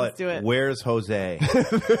 We call Let's it, do it. Where's Jose?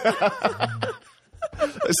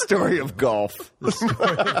 A story of golf.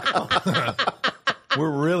 We're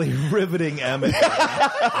really riveting Emmett.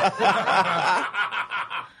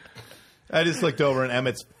 I just looked over and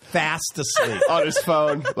Emmett's fast asleep. on his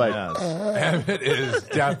phone. Like, Yes. Emmett is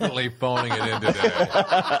definitely phoning it in today.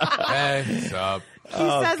 Hey, what's up? He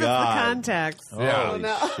says it's the God. contacts. Yeah.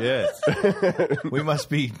 Oh, Shit. We must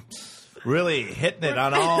be really hitting it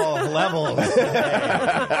on all levels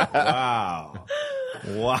today.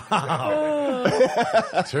 Wow.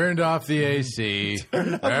 Turned off the AC.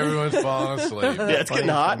 Everyone's falling asleep. yeah, it's getting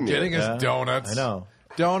hot in here. Getting us donuts. I know.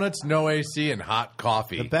 Donuts, no AC, and hot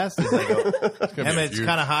coffee. The best is I go, be Emmett, it's huge.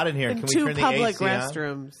 kind of hot in here. And Can we two turn the public AC on?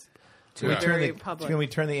 restrooms. Two Yeah. very public. Can we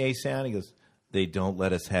turn the AC on? He goes, they don't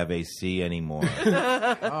let us have AC anymore.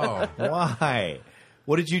 Oh, Why?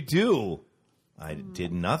 What did you do? I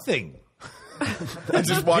did nothing. I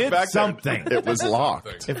just walked did back there. something. It was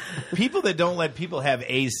locked. If people that don't let people have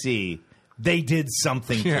AC, they did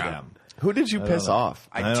something to Yeah. them. Who did you piss off?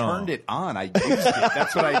 I I know. turned it on. I used it.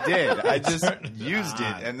 That's what I did. I just used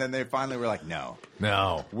it, and then they finally were like, "No,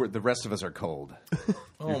 no. the rest of us are cold."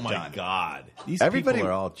 Oh my done. God! These Everybody people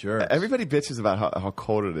are all jerks. Everybody bitches about how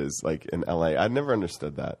cold it is, like in LA. I never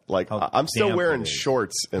understood that. Like, How I'm still damp wearing it is.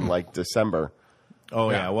 shorts in like December.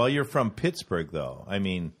 Oh Yeah. yeah. Well, you're from Pittsburgh, though. I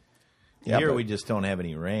mean, Yeah, here but- we just don't have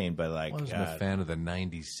any rain. But like, I wasn't a God. fan of the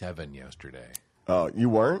 97 yesterday. Oh, you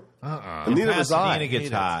weren't? Neither was I. Pasadena gets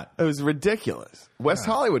hot. It was ridiculous. West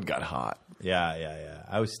Hollywood got hot. Yeah.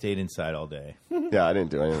 I was stayed inside all day. Yeah, I didn't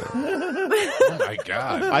do anything. Oh, my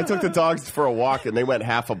God. I took the dogs for a walk, and they went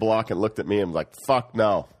half a block and looked at me and was like, "Fuck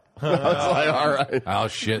no." I was like, "All right." I'll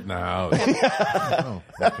shit in the house. Oh,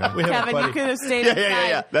 okay. We have a Kevin, buddy- you could have stayed Yeah, inside.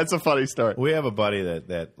 yeah. That's a funny story. We have a buddy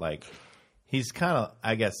that like, he's kind of,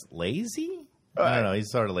 I guess, lazy. I don't know.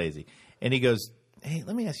 He's sort of lazy, and he goes, "Hey,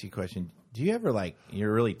 let me ask you a question. Do you ever like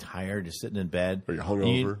you're really tired, just sitting in bed, Or you're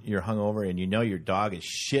hungover? You're hungover, and you know your dog is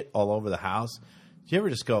shit all over the house. Do you ever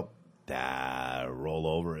just go, roll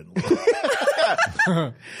over and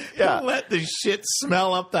Yeah. let the shit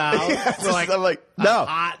smell up the house for like I'm like, a no.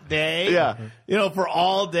 hot day? Yeah. You know, for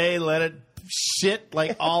all day, let it shit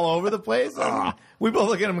like all over the place. We both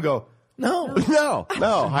look at him and go, no. No.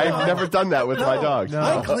 I've never done that with my dogs.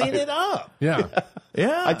 I clean it up. Yeah.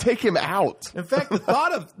 Yeah. I take him out. In fact, the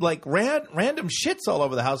thought of like random shits all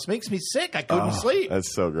over the house makes me sick. I couldn't sleep.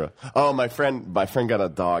 That's so gross. Oh, my friend got a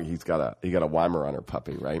dog. He got a Weimaraner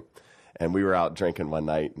puppy, right? And we were out drinking one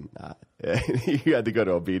night, and he had to go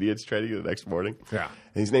to obedience training the next morning. Yeah.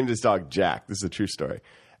 And he's named his dog Jack. This is a true story.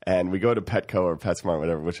 And we go to Petco or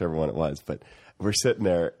PetSmart, whichever one it was. But we're sitting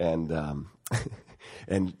there, and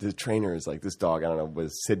and the trainer is like, this dog, I don't know,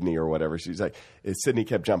 was Sydney or whatever. She's like, Sydney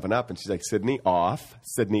kept jumping up, and she's like, Sydney off,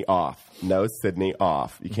 Sydney off. No, Sydney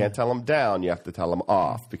off. You can't tell him down. You have to tell him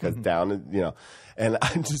off, because down is, And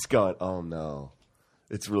I'm just going, oh, no.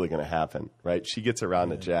 It's really going to happen, right? She gets around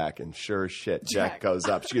to Jack, and sure as shit, Jack goes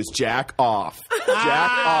up. She goes, Jack off.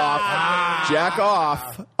 Jack off. Jack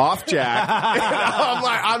off Jack. I'm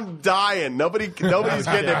like, I'm dying. Nobody's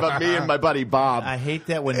getting it but me and my buddy Bob. I hate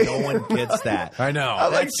that when no one gets that. I know.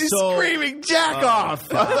 I'm like, That's she's so- screaming, Jack off.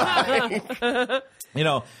 You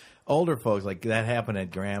know, older folks, like that happened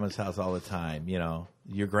at grandma's house all the time. You know,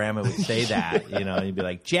 your grandma would say that, and you'd be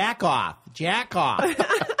like, Jack off.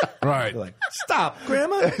 Right. You're like, stop,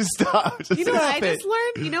 grandma. Stop. You know what I Stop it. just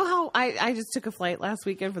learned? You know how I just took a flight last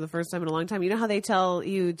weekend for the first time in a long time. You know how they tell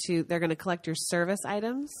you they're going to collect your service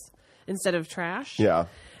items instead of trash? Yeah.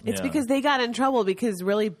 It's Yeah. because they got in trouble because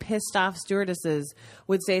really pissed off stewardesses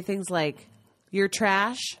would say things like, "You're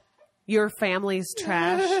trash, your family's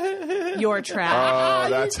trash, you're trash, Oh,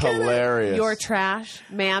 that's hilarious. you're trash,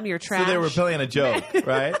 ma'am, you're trash." So they were playing a joke,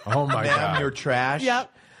 right? Oh, my Ma'am, God. you're trash.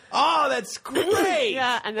 Yep. Oh, that's great.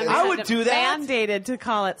 Yeah, and then they I had would to do that. mandated to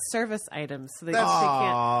call it service items, so they can't.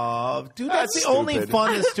 Oh, dude, that's That's the only stupid.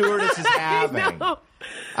 fun the stewardess is having. know.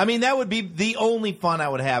 I mean, that would be the only fun I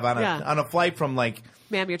would have on a flight from like,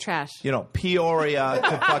 Ma'am, you're trash. Peoria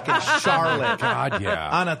to fucking Charlotte God, yeah.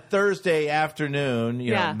 on a Thursday afternoon.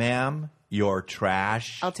 You Yeah. know, ma'am, you're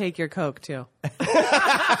trash. I'll take your Coke too.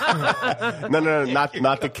 No,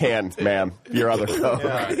 not the can, ma'am. Your other Coke.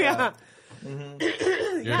 Yeah.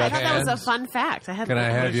 Your I thought that was a cans? fun fact. I had. Can I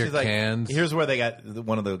have your She's like, cans? Here's where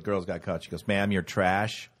one of the girls got caught. She goes, ma'am, you're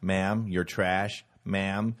trash. Ma'am, you're trash.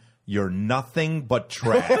 Ma'am, you're nothing but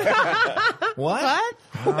trash. What?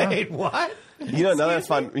 What? Wait, what?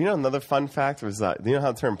 Another fun fact was you know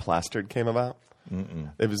how the term plastered came about?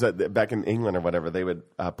 It was back in England or whatever. They would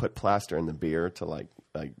put plaster in the beer to like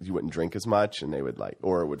you wouldn't drink as much, and they would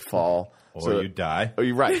or it would fall, or you die. Oh,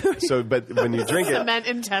 you're right. So, but when you drink it, Cement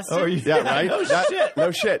intestine. yeah, right.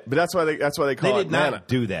 No shit. But that's why they call They it did not manna.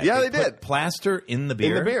 do that. Yeah, they put did. plaster in the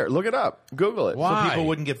beer. In the beer. Look it up. Google it. Why? So people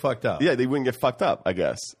wouldn't get fucked up. Yeah, they wouldn't get fucked up, I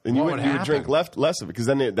guess. And What you would would drink happen? less of it because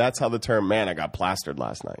then that's how the term "man, I got plastered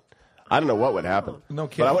last night." I don't know what would happen. No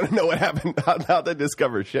But I kidding. want to know what happened. How they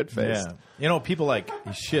discover shit face. Yeah. People like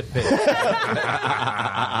shit face.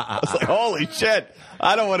 I was like, holy shit!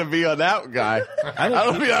 I don't want to be on that guy. I don't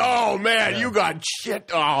want to be like, oh man, you got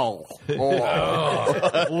shit. Oh.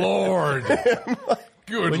 Lord.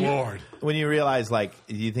 Good Lord. When you realize,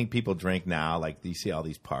 you think people drink now, you see all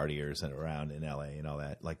these partiers around in L.A. and all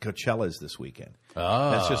that. Like Coachella's this weekend.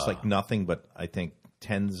 That's just nothing but, I think,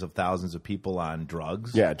 tens of thousands of people on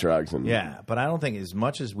drugs. Yeah, drugs and But I don't think as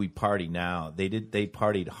much as we party now, they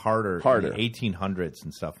partied harder. in the 1800s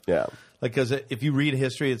and stuff. Yeah. Because if you read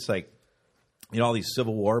history, it's all these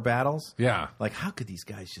Civil War battles. Yeah. How could these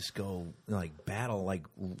guys just go battle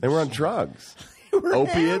They were on drugs, They were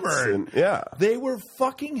opiates, hammered. and yeah. They were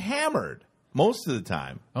fucking hammered most of the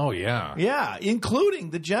time. Oh, yeah. Yeah, including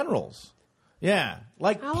the generals. Yeah, How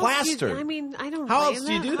else do you- plastered. I mean, I don't. How blame else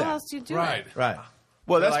do you that. do that? How else do you do Right. it? Right.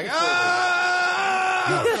 Well, that's Like,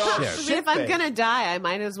 I mean, Shit. if I'm gonna die, I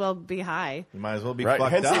might as well be high. You might as well be right.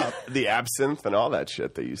 fucked Hence up. the absinthe and all that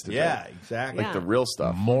shit they used to Yeah, drink. exactly. Yeah. The real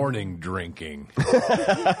stuff. Morning drinking.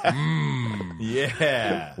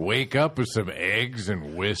 Yeah. Wake up with some eggs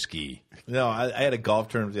and whiskey. No, I had a golf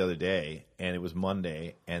tournament the other day, and it was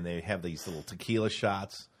Monday, and they have these little tequila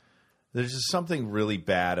shots. There's just something really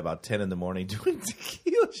bad about 10 in the morning doing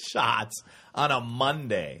tequila shots on a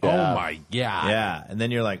Monday. Oh, my God. Yeah, and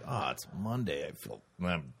then you're like, oh, it's Monday.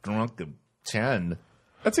 I'm drunk at 10.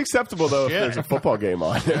 That's acceptable though if there's a football game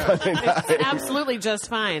on. It's absolutely just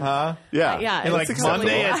fine. Yeah. Yeah, And it's like totally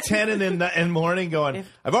Monday fine. at 10 in the morning going,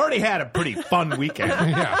 I've already had a pretty fun weekend.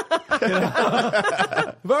 Yeah.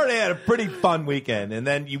 I've already had a pretty fun weekend. And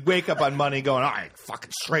then you wake up on Monday going, all right,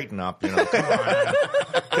 fucking straighten up. Come on.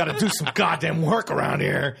 Got to do some goddamn work around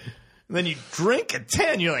here. And then you drink at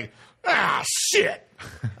 10. You're like, shit.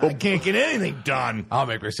 I can't get anything done. I'll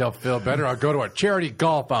make myself feel better. I'll go to a charity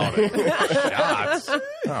golf outing. Shots.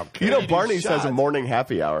 Okay. You know, Barney's has a shots. morning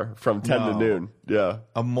happy hour from 10 to noon. Yeah.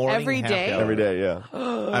 A morning Every happy day? hour. Every day, yeah.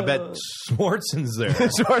 I bet Swartzen's there.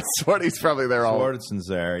 Swarty's probably there all. Swartzen's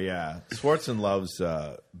there, yeah. Swartzen loves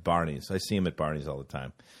Barney's. I see him at Barney's all the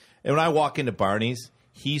time. And when I walk into Barney's,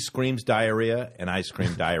 he screams diarrhea, and I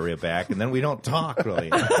scream diarrhea back, and then we don't talk really.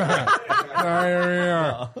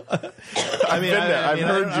 Diarrhea. I mean, I've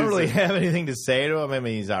heard I don't you really say- have anything to say to him. I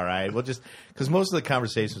mean, he's all right. We'll just because most of the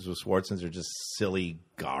conversations with Swartzens are just silly,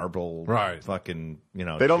 garble, Right. Fucking,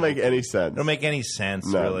 They don't make any sense. They don't make any sense,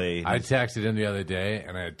 No. really. I texted him the other day,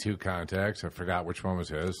 and I had two contacts. I forgot which one was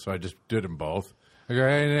his, so I just did them both. I go,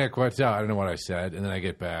 hey, Nick, what's up? I don't know what I said. And then I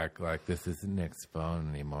get back, this isn't Nick's phone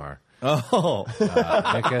anymore. Oh, Nick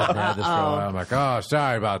hasn't had this for a while. I'm like, oh,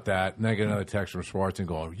 sorry about that. And then I get another text from Schwartz and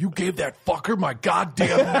going, you gave that fucker my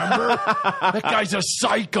goddamn number? That guy's a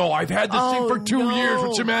psycho. I've had this thing for 2 years.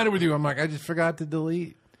 What's the matter with you? I'm like, I just forgot to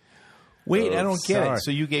delete. wait, I don't get sorry. it. So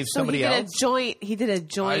you gave So somebody he did else? He did a I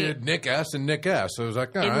joint did Nick S and Nick S. So it was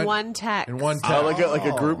like, all in right. one text. In one Oh, text. like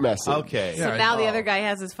a group message. Okay. So Yeah, now the other guy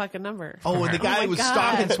has his fucking number. Oh, and the guy my was God.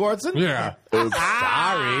 stalking Swartzen? Yeah.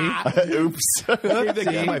 Sorry. Oops.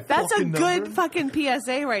 That's a good fucking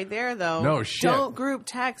PSA right there, though. No shit. Don't group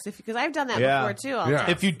text because I've done that Yeah. before too. I'll Yeah.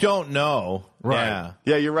 text. If you don't know, Right. Yeah.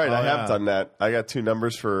 Yeah, you're right. I have yeah. done that. I got 2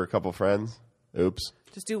 numbers for a couple friends. Oops.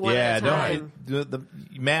 Just do one Yeah, at a time. the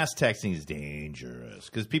mass texting is dangerous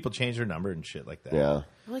because people change their number and shit like that. Yeah.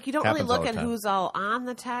 Like you don't Happens really all look the at time. who's all on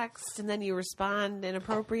the text, and then you respond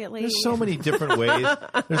inappropriately. There's so many different ways.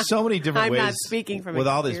 There's so many different I'm ways. not speaking from with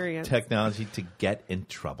all this experience. technology to get in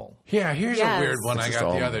trouble. Yeah, here's Yes. a weird one It's I just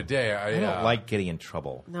got the all- other day. I don't like getting in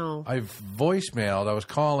trouble. No. I've voicemailed. I was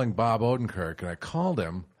calling Bob Odenkirk, and I called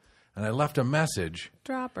him, and I left a message.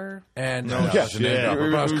 Dropper. And No it was a name shit.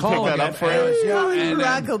 dropper, but I was We picked calling that up it, for and I you? was- yeah, Calling and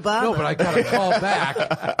Barack then- Obama. No, but I got a call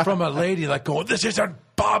back from a lady like going, "This isn't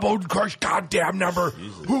Bob Odenkirk's goddamn number."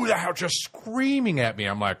 Who the hell just screaming at me?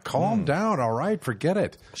 I'm like, "Calm down, all right, forget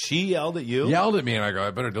it." She yelled at you. Yelled at me, and I go, "I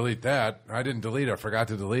better delete that." I didn't delete it. I forgot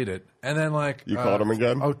to delete it. And then You called him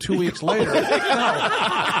again? Oh, 2 weeks later. No.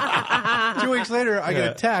 2 weeks later, I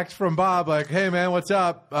get a text from Bob like, "Hey man, what's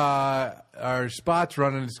up? Our spot's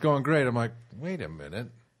running. It's going great." I'm like, "Wait a minute.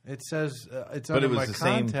 It says it's But under it was my the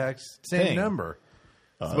same contacts, same thing. number."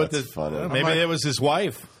 But that's funny. Maybe like- it was his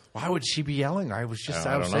wife. Why would she be yelling? I was just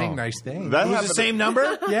I out don't saying know. nice things. That It was happened the same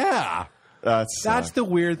number? yeah. That's the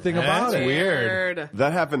weird thing about it. Weird.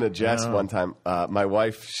 That happened to Jess one time. My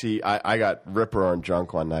wife, I got rip-roaring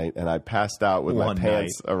drunk one night, and I passed out with my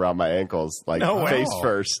pants around my ankles, like face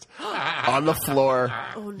first, on the floor.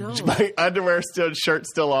 Oh, no. My underwear shirt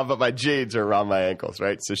still on, but my jeans are around my ankles,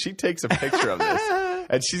 right? So she takes a picture of this,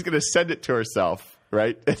 and she's going to send it to herself,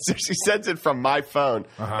 right? And so she sends it from my phone,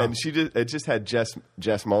 and it just had Jess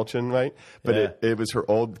Mulchin, right? But it was her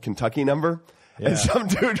old Kentucky number. Yeah. And some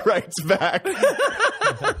dude writes back,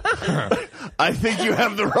 I think you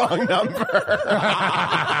have the wrong number.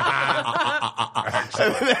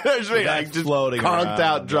 And then there's me, like, just floating conked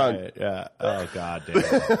out drunk. Right. Yeah. Oh, God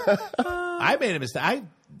damn. I made a mistake.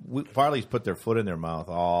 Farley's put their foot in their mouth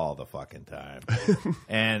all the fucking time.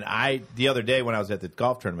 And the other day when I was at the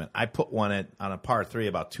golf tournament, I put one on a par 3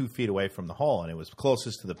 about 2 feet away from the hole, and it was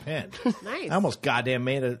closest to the pin. Nice. I almost goddamn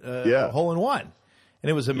made a hole in one. And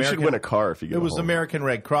it was American. You should win a car if you get it was American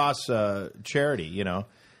Red Cross charity, you know.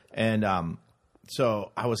 And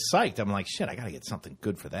so I was psyched. I'm like, shit, I got to get something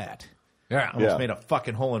good for that. Yeah. I almost made a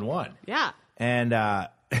fucking hole in one. Yeah. And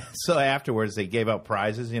so afterwards, they gave out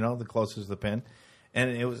prizes, you know, the closest to the pin. And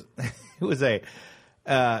it was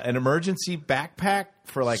an emergency backpack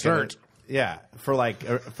for like CERT. for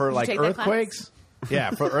earthquakes. Yeah,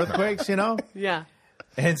 for earthquakes, you know. Yeah.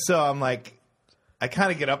 And so I'm like, I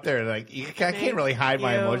kind of get up there and like, I can't really hide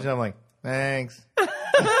my emotions. I'm like, thanks.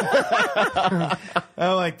 I'm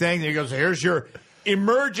like, thanks. And he goes, here's your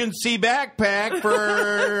emergency backpack for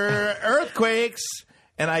earthquakes.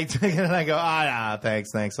 And I go,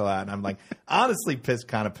 thanks a lot. And I'm like, honestly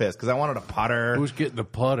kind of pissed because I wanted a putter. Who's getting the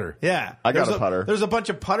putter? Yeah. I got a putter. There's a bunch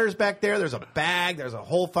of putters back there. There's a bag. There's a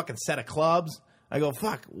whole fucking set of clubs. I go,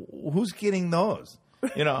 fuck, who's getting those?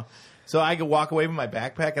 You know? So I could walk away with my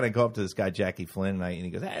backpack, and I go up to this guy, Jackie Flynn, and he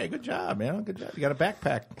goes, hey, good job, man. Good job. You got a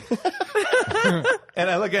backpack. And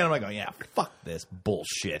I look at him, I go, yeah, fuck this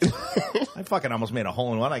bullshit. I fucking almost made a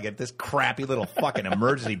hole in one. I get this crappy little fucking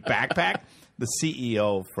emergency backpack. The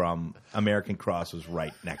CEO from American Cross was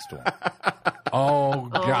right next to him. Oh,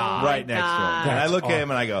 God. Right next to him. And I look at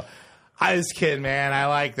him, and I go, I was kidding, man. I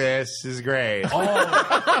like this. This is great.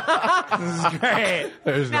 Oh. This is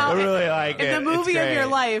great. Now, I really like it. In the movie It's of your great.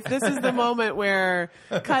 life, this is the moment where,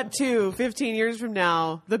 cut to 15 years from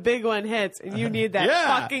now, the big one hits, and you need that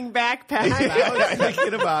fucking backpack. I was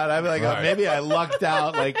thinking about it. I'm like, oh, maybe I lucked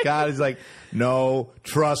out. Like, God is like, no,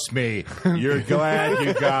 trust me. You're glad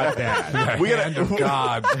you got that. The hand of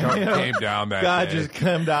God came down that God day. just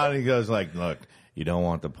came down and he goes like, look, you don't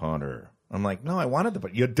want the putter. I'm like, no, I wanted the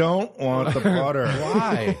putter. You don't want the putter.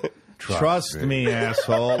 Why? Trust me,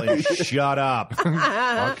 asshole, and shut up.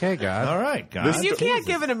 Okay, God. All right, God. You can't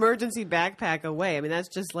give an emergency backpack away. I mean, that's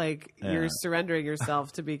just like you're surrendering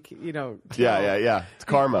yourself to be, killed. Yeah. It's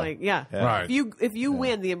karma. Like, Right. If you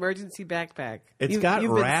win the emergency backpack, It's you've got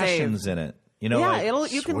been rations saved. in it. You know, Yeah,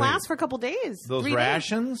 like, you can last for a couple days. those 3 days.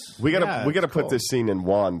 rations. We gotta put this scene in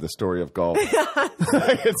Juan, the story of golf.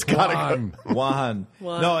 It's gotta go. Juan.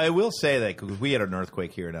 No, I will say that because we had an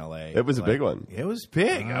earthquake here in L.A. It was a big one. It was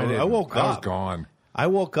big. I didn't- woke I was up. gone. I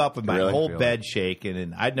woke up with my Really? whole bed shaking,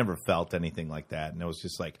 and I'd never felt anything like that. And it was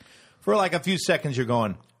just like, for like a few seconds, you're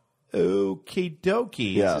going, okie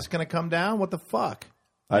dokie. Yeah. Is this going to come down? What the fuck?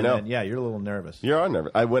 I know. And you're a little nervous. You're on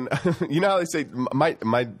nervous. You know how they say my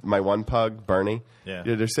one pug, Bernie. Yeah.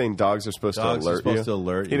 They're saying dogs are supposed Dogs to are alert supposed you. to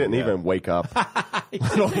alert He you, didn't yeah. even wake up.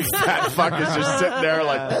 Little fat fuck is just sitting there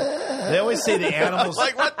like, They always say the animals,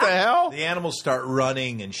 like what the hell? the animals start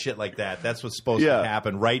running and shit like that. That's what's supposed Yeah. to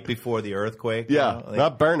happen right before the earthquake. Yeah, you know? Like,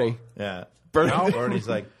 not Bernie. yeah. Bernie. Bernie's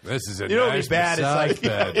like, This is a you know what'd nice be bad? massage It's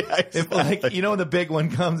bed. like, if like, you know when the big one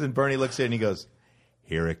comes and Bernie looks at it and he goes,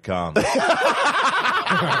 here it comes.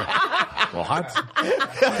 What?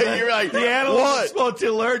 You're like, The animal is what? supposed to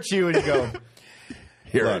alert you, and you go,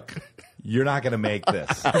 look, you're not going to make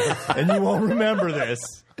this, and you won't remember this,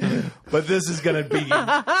 but this is going to be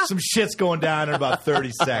some shit's going down in about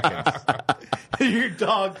 30 seconds. Your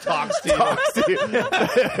dog talks to you.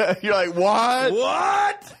 You're like, what?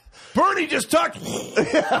 What? Bernie just talked.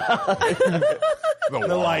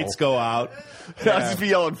 The lights go out. I just be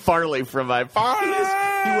yelling Farley from my Farley.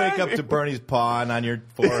 You wake up to Bernie's paw on your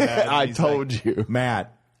forehead. I He's told like, you.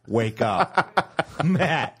 Matt, wake up.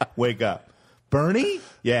 Matt, wake up. Bernie?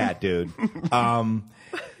 Yeah, dude.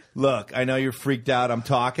 Look, I know you're freaked out. I'm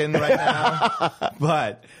talking right now,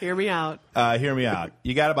 but Hear me out. hear me out.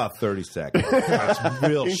 You got about 30 seconds. That's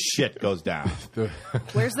real shit goes down.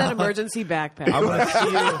 Where's that emergency backpack? I'm gonna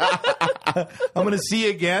see you. I'm gonna see you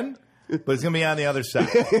again, but it's gonna be on the other side.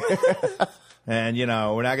 And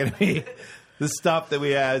we're not gonna be. the stuff that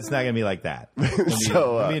we have, it's not going to be like that.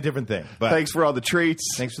 It'll be a different thing. But thanks for all the treats.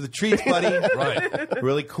 Thanks for the treats, buddy. Right.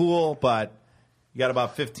 Really cool, but you got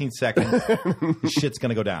about 15 seconds. Shit's going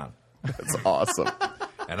to go down. That's awesome.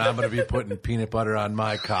 And I'm going to be putting peanut butter on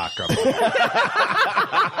my cock.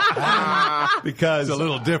 Because It's a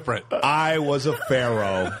little different. I was a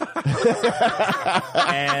pharaoh.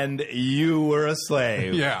 And you were a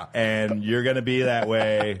slave. Yeah. And you're going to be that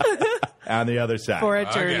way on the other side. For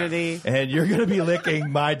eternity. And you're going to be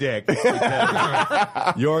licking my dick.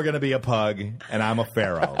 Because you're going to be a pug, and I'm a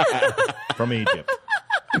pharaoh from Egypt.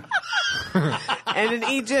 And in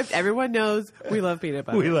Egypt, everyone knows we love peanut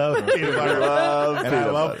butter. We love peanut butter. I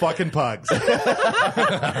love fucking pugs.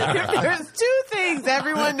 If there's two things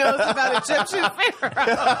everyone knows about Egyptian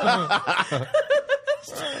pharaoh.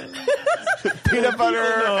 Peanut butter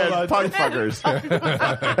and pug fuckers.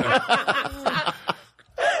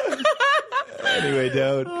 Anyway,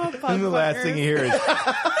 dude, and the last thing you hear is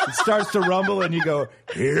it starts to rumble, and you go,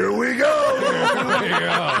 "Here we go! There you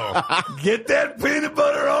go. Get that peanut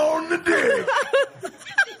butter on the dick."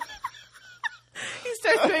 He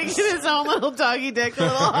starts making his own little doggy dick a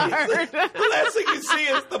little hard. The last thing you see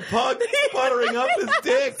is the pug buttering up his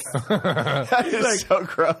dick. That is so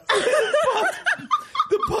gross.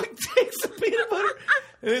 The pug takes the peanut butter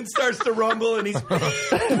and then starts to rumble, and he's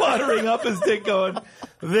buttering up his dick, going,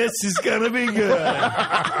 "This is gonna be good."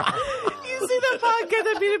 You see the pug get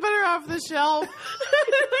the peanut butter off the shelf.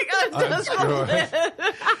 Like, undoes the lid.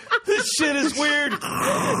 This shit is weird. He's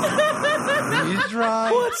dry.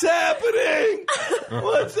 What's happening?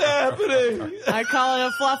 What's happening? I call it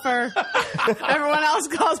a fluffer. Everyone else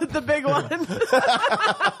calls it the big one.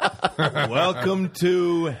 Welcome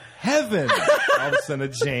to heaven. All of a sudden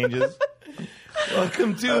it changes.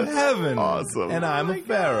 Welcome to heaven. awesome. And I'm a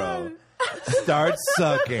pharaoh. Start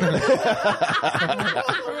sucking.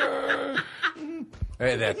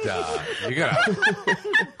 Hey, you got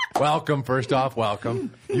welcome. First off,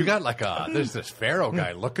 welcome. You got there's this Pharaoh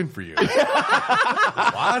guy looking for you. What?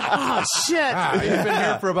 Oh, shit. He's been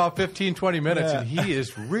here for about 15, 20 minutes, and he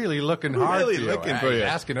is really looking hard Really for you. looking for you.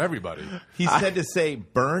 Asking everybody. He said to say,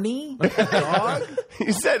 Bernie? Dog?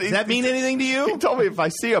 He said, Does that mean anything to He you? told me if I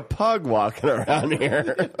see a pug walking around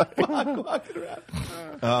here. Oh,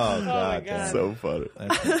 God. God. So funny.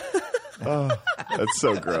 That's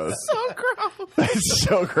so gross. So gross. That's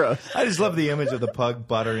so gross. I just love the image of the pug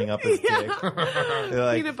buttering up his dick. They're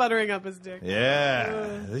like, Peanut buttering up his dick.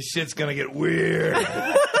 yeah, this shit's going to get weird.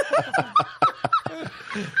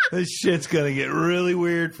 This shit's going to get really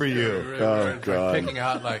weird for you. Oh, God. Picking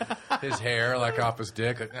out his hair off his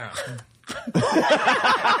dick.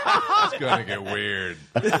 It's gonna get weird.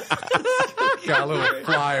 Got a little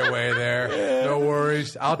flyaway there. No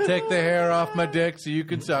worries. I'll take the hair off my dick so you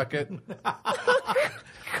can suck it.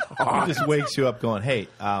 He just wakes you up going, hey,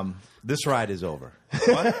 this ride is over.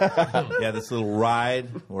 What? Yeah, this little ride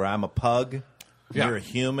where I'm a pug, Yeah. you're a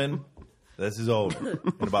human. This is over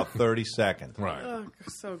in about 30 seconds. Right. Oh,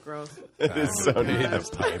 so gross. It is so Need a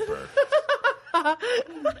nasty. piper.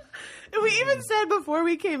 We even said before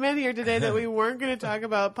we came in here today that we weren't going to talk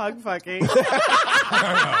about pug fucking.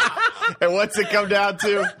 And what's it come down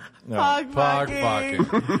to? Pug Pog fucking.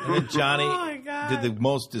 fucking. And then Johnny Oh, my God. did the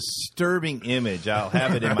most disturbing image. I'll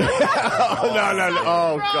have it in my Oh, no.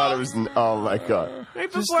 Oh, God. It was. Oh, my God.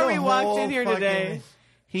 Right Just before the we walked whole in here fucking- today.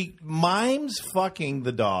 He mimes fucking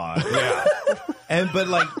the dog. Yeah. But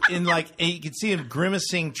you can see him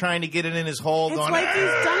grimacing, trying to get it in his hole. It's going, like he's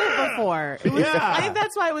done it before. It was, Yeah. I think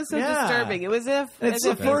that's why it was so Yeah. disturbing. It was It's as the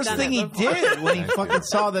if he's first done thing it he before. did when he fucking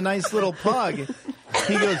saw the nice little pug.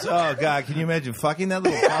 He goes, "Oh God, can you imagine fucking that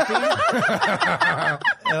little puppy?"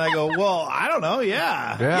 And I go, "Well, I don't know.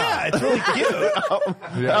 Yeah, it's really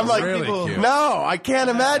cute. Yeah, I'm like, really people- cute. No, I can't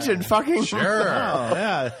imagine fucking. Sure. Oh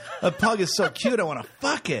yeah, a pug is so cute. I want to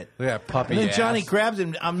fuck it." Yeah, puppy And then ass. Johnny grabs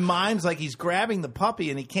him, mimes like he's grabbing the puppy,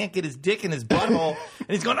 and he can't get his dick in his butthole, and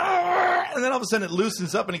he's going, "Arr!" And then all of a sudden it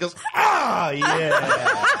loosens up, and he goes, "Ah, yeah!"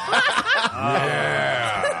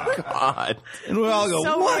 Yeah. God. And we all go,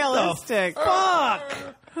 So "What realistic. the fuck?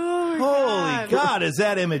 Oh, Holy God, is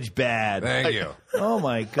that image bad?" Thank you. Oh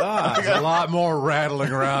my God. There's a lot more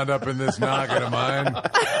rattling around up in this noggin of mine.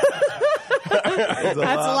 That's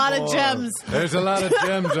a lot of gems. There's a lot of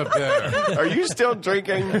gems up there. Are you still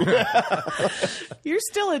drinking? You're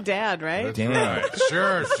still a dad, right? Damn. Right.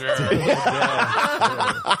 Sure.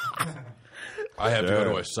 I have to go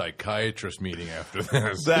to a psychiatrist meeting after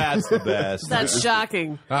this. That's the best. That's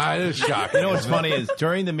shocking. It is shocking. You know what's funny is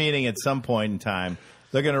during the meeting at some point in time,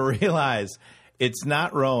 they're going to realize it's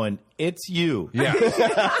not Rowan, it's you. Yeah.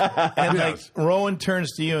 And like Rowan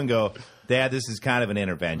turns to you and go, Dad, this is kind of an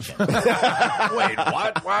intervention. Wait,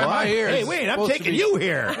 what? Why am I here? Hey, Is wait, this I'm supposed to taking be- you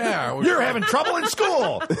here. Yeah, we're- You're having trouble in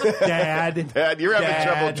school. Dad. Dad, you're having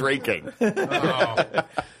trouble drinking.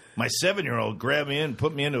 My 7-year-old grabbed me in and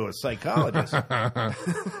put me into a psychologist.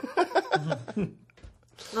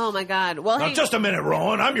 Oh my God. Well, Now, hey, just a minute,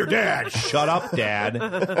 Rowan. I'm your dad. Shut up, Dad.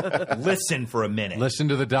 Listen for a minute. Listen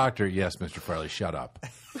to the doctor. Yes, Mr. Farley, shut up.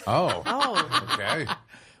 Oh, okay.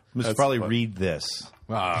 Must probably read this.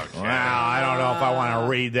 Okay. Well, I don't know if I want to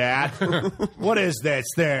read that. What is this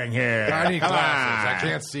thing here? I need Come glasses. on. I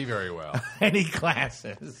can't see very well. I need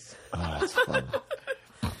glasses. Oh, that's fun.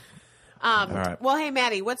 All right. well, hey,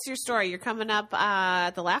 Maddie, what's your story? You're coming up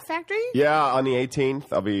at the Laugh Factory? Yeah, on the 18th.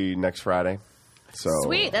 I'll be next Friday. So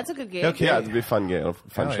Sweet. That's a good gig. Okay. Yeah, it'll be a fun game.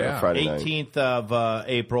 Fun Hell show. yeah. Friday night. 18th of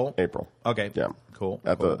April. April. Okay. Yeah. Cool.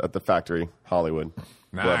 At the factory, Hollywood.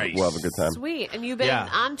 Nice. We'll have a good time. Sweet. And you've been Yeah.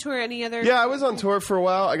 on tour any other? Yeah, I was on tour for a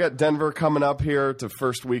while. I got Denver coming up here to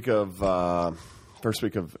first week of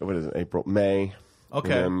what is it? April, May.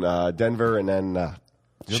 Okay. And then Denver, and then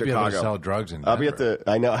You'll Chicago. be able to sell drugs in I'll be at Denver.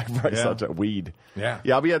 I know I probably Yeah. sell weed. Yeah.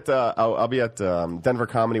 Yeah, I'll be at Denver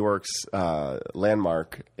Comedy Works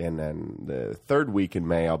Landmark, and then the third week in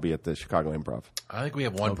May I'll be at the Chicago Improv. I think we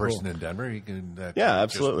have one person in Denver. You can Yeah,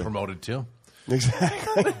 absolutely. just promoted too.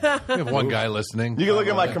 Exactly. We have one guy listening. You can look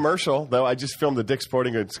at my commercial though. I just filmed the Dick's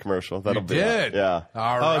Sporting Goods commercial. That'll You be did. Yeah.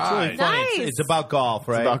 All Oh, it's right. really funny. Nice. It's about golf,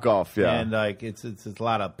 right? about golf, yeah. And like it's a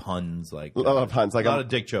lot of puns, like A lot of puns. Like a lot I'm- of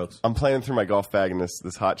dick jokes. I'm playing through my golf bag, and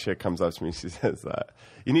this hot chick comes up to me. She says,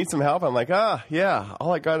 "You need some help?" I'm like, yeah.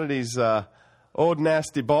 All I got are these old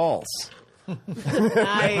nasty balls."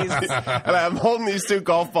 Nice. And I'm holding these two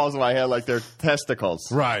golf balls in my hand like they're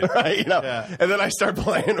testicles. Right. Right? You know? Yeah. And then I start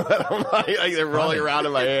playing with them. Like they're rolling around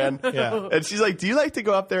in my hand. Yeah. And she's like, "Do you like to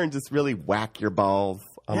go up there and just really whack your balls?"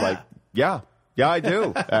 I'm Yeah. like, Yeah, I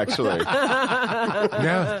do, actually.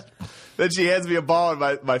 Yeah. Then she hands me a ball,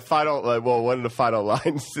 and my final, one of the final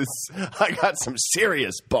lines is, "I got some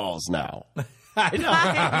serious balls now." I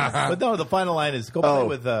know. But no, the final line is go play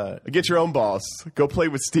with. Get your own balls. Go play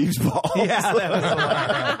with Steve's balls. Yeah, that was the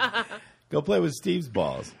line. Go play with Steve's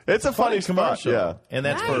balls. It's a funny spot. Commercial. Yeah. And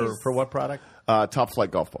that's Nice. for what product? Top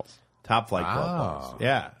Flight golf balls. Top Flight golf balls.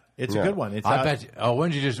 Yeah, it's a Yeah. good one. It's I out- bet you. Oh,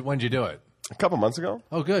 when'd you do it? A couple months ago.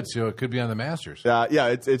 Oh, good. So it could be on the Masters. Yeah,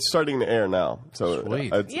 it's starting to air now. So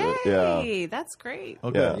Sweet. it's, Yay. yeah, That's great.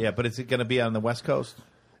 Oh, good. Yeah. Yeah, but is it going to be on the West Coast?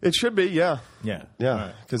 it should be. Yeah, Yeah.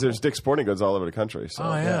 yeah, because there's Dick's Sporting Goods all over the country. So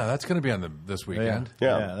Oh yeah, that's going to be on this weekend.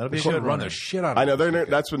 Yeah. that'll be They a should good run one. the shit out of it. I know this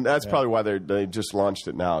weekend. that's probably why they just launched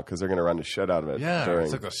it now, because they're going to run the shit out of it. Yeah, during,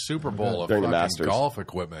 it's like the Super Bowl of During the fucking Masters. golf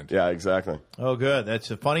equipment. yeah, exactly. Oh, good. That's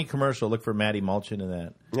a funny commercial. Look for Maddie Mulchin in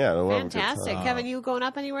that. Yeah, they'll have a good time. Fantastic. Kevin, you going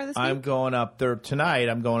up anywhere this I'm week? going up there tonight.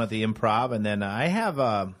 I'm going at the Improv, and then I have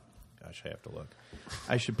gosh, I have to look.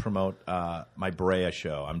 I should promote my Brea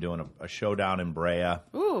show. I'm doing a show down in Brea.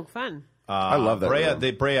 Ooh, fun. I love that Brea, room.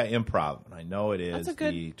 the Brea Improv. I know it is That's a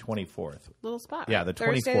good- the 24th. Little spot. Yeah, the 24th.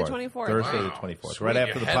 Thursday the 24th. Thursday the Wow. 24th. Sweet. Right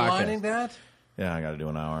after You're the headlining podcast. that? Yeah, I got to do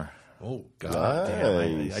an hour. Oh God.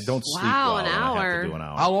 Nice. I don't sleep Wow, well an when I have hour. to do an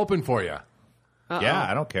hour. I'll open for you. Yeah,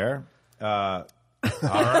 I don't care. All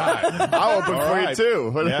right. I'll open for right. you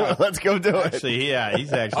too. Yeah. Let's go do it. Actually, yeah,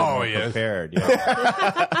 he's actually Oh, more he is? prepared.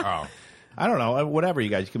 Yeah. Oh. I don't know. Whatever, you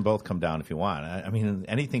guys can both come down if you want. I mean,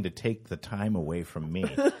 anything to take the time away from me.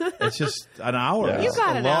 It's just an hour. Yeah. You It's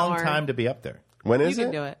got a an long hour. time to be up there. When You is can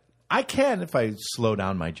it? do it. I can if I slow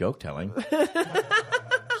down my joke telling.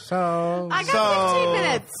 So I got 15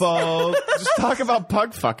 minutes. Folks. Just talk about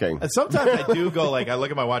pug fucking. And sometimes I do go like, I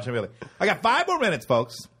look at my watch and be like, I got 5 more minutes,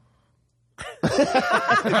 folks.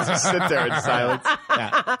 Just sit there in silence.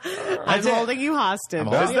 Yeah. I'm holding you hostage. I'm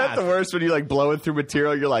holding- Isn't that the worst when you like blowing through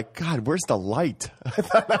material? You're like, God, where's the light?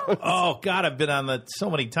 Oh God, I've been on that so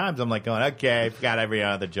many times. I'm like going, okay, forgot every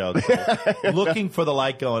other joke. Looking for the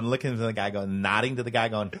light going, looking for the guy going, nodding to the guy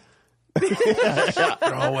going,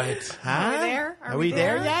 throw it. Are we there? Are we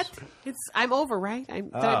there yet? I'm over, right?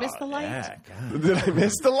 Did I miss the light? Yeah, God. Did I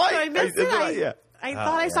miss the light? Did I miss it? Yeah. I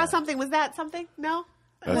thought I saw something. Was that something? No?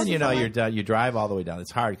 And then, you know, you drive all the way down.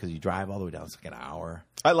 It's hard because you drive all the way down. It's like an hour.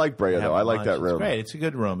 I like Brea Have though. I like lunch. that room. It's great. It's a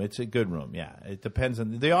good room. It's a good room. Yeah. It depends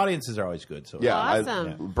on the audiences are always good. So Yeah,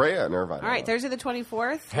 Awesome. Brea and Irvine. All right, Thursday the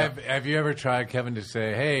 24th. Have you ever tried, Kevin, to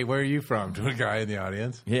say, "Hey, where are you from?" to a guy in the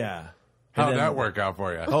audience? yeah. How'd And then- that work out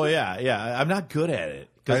for you? Oh yeah, yeah. I'm not good at it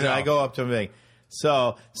because I know. I go up to him and like,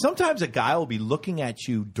 so sometimes a guy will be looking at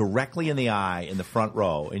you directly in the eye in the front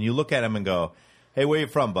row, and you look at him and go, "Hey, where you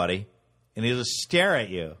from, buddy?" And he'll just stare at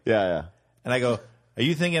you, Yeah. and I go, "Are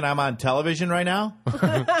you thinking I'm on television right now?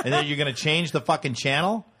 And then you're going to change the fucking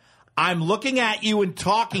channel?" I'm looking at you and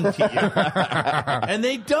talking to you. And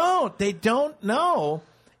they don't. They don't know.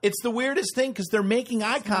 It's the weirdest thing because they're making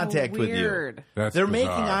eye contact with you. That's they're bizarre.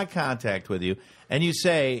 making eye contact with you. And you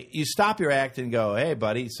stop your act and go, hey,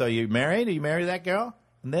 buddy, so you married? Are you married to that girl?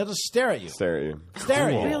 And they'll just stare at you. Stare at you. Stare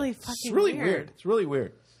at you. Really fucking It's really weird. weird. It's really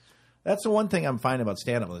weird. That's the one thing I'm finding about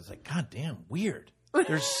stand-up. It's like, God damn, weird.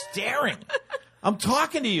 They're staring. I'm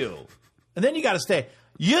talking to you. And then you got to stay,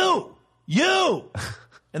 you.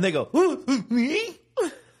 And they go, me?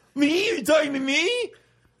 Me? You're talking to me?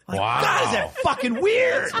 Like, Wow. God, is that fucking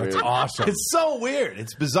weird? That's awesome. It's so weird.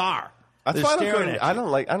 It's bizarre. That's They're why staring at you. I don't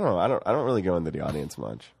like. I don't know. I don't really go into the audience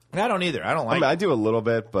much. I don't either. I don't I like mean, I do a little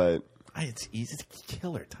bit, but It's easy. It's a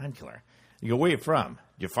killer, time killer. You go, where you from?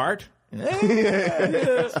 You fart?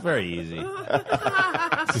 It's very easy.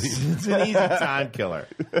 It's an easy time killer.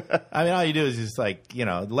 I mean, all you do is just like,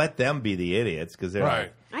 let them be the idiots because they're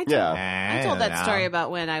Right. I told, Yeah. I told don't that know. story about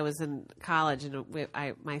when I was in college and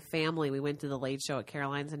my family, we went to the Late Show at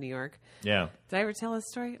Caroline's in New York. Yeah. Did I ever tell this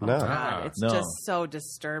story? No. Oh, God. It's No. just so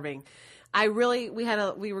disturbing.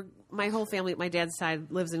 My whole family, my dad's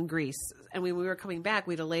side lives in Greece. And when we were coming back,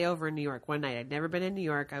 we had a layover in New York one night. I'd never been in New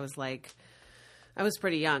York. I was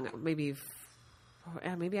pretty young. Maybe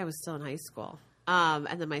I was still in high school. And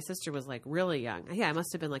then my sister was like really young. Yeah, I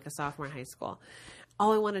must have been like a sophomore in high school.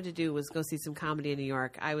 All I wanted to do was go see some comedy in New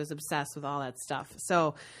York. I was obsessed with all that stuff.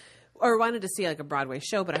 Or wanted to see like a Broadway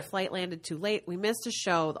show, but our flight landed too late. We missed a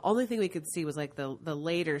show. The only thing we could see was like the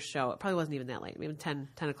later show. It probably wasn't even that late. Maybe 10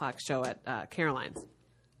 o'clock show at Caroline's.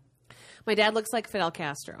 My dad looks like Fidel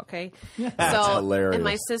Castro, okay? So, hilarious. And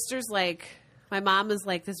my sister's like, my mom is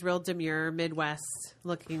like this real demure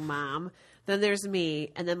Midwest-looking mom. Then there's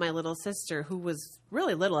me, and then my little sister, who was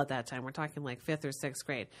really little at that time. We're talking like 5th or 6th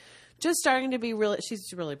grade. Just starting to be really,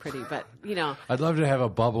 she's really pretty, but, I'd love to have a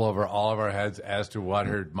bubble over all of our heads as to what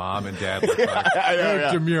her mom and dad look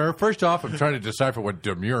like. Demure. First off, I'm trying to decipher what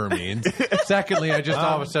demure means. Secondly, I just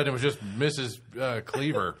all of a sudden it was just Mrs.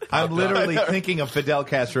 Cleaver. I'm literally thinking of Fidel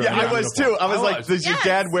Castro. yeah, I was too. I was I like, was. does your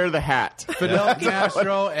dad wear the hat? Fidel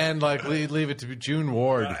Castro and like leave it to June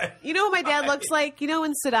Ward. you know what my dad looks like? You know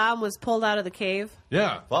when Saddam was pulled out of the cave?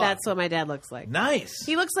 Yeah. That's what my dad looks like. Nice.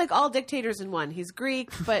 He looks like all dictators in one. He's Greek,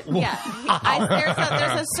 but yeah,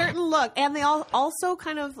 there's a certain look, and he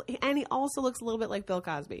also looks a little bit like Bill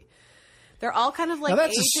Cosby. They're all kind of like. Now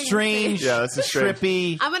that's a aging strange, face. Yeah, that's a strange-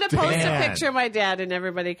 trippy. I'm going to post Man. a picture of my dad, and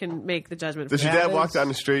everybody can make the judgment. Does for your that. dad walk down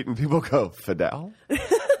the street and people go, Fidel?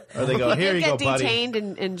 Or they go, here He you did go, get buddy. detained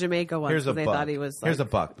in Jamaica once. Here's a they buck. thought he was. Like, Here's a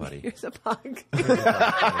buck, buddy. Here's a buck.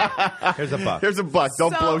 Here's a buck. Here's a buck.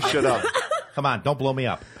 Don't So- blow shit up. Come on, don't blow me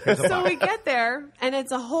up. Here's a So buck. we get there, and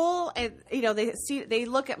it's a whole. And, they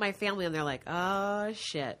look at my family, and they're like, "Oh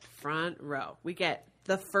shit, front row." We get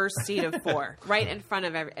the first seat of 4, right in front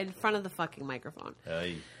of the fucking microphone.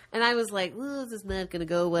 Hey. And I was like, "Well, this is not going to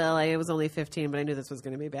go well." I was only 15, but I knew this was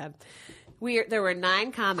going to be bad. There were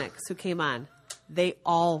 9 comics who came on. They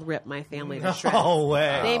all ripped my family to shreds. No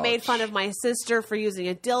way. They made fun of my sister for using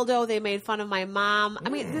a dildo. They made fun of my mom. I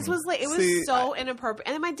mean, this was like, it was See, so inappropriate.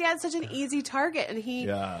 And then my dad's such an easy target. And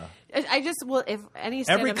Yeah. if any Every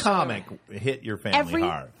stand-up show- comic hit your family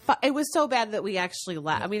hard. it was so bad that we actually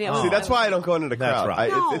laughed. I mean, it was. See, that's why I don't go into the That's crowd. rough.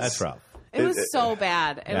 No. That's rough. It was so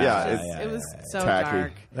bad. It was so tacky.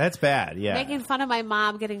 dark. That's bad. Yeah. Making fun of my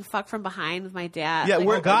mom getting fucked from behind with my dad. Yeah,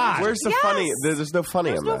 Like, God. where's the Yes. funny? There's no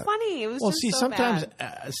funny There's in no that. funny. It was Well, just see, so sometimes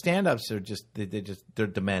bad. stand-ups are just they're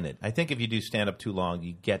demented. I think if you do stand-up too long,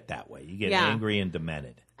 you get that way. You get Yeah. angry and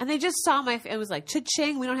demented. And they just saw it was like,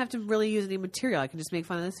 cha-ching, we don't have to really use any material. I can just make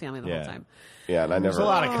fun of this family the Yeah. whole time. Yeah, and I There's never. a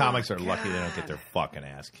lot of comics that are lucky they don't get their fucking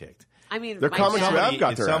ass kicked. I mean, They're my comics dad- who have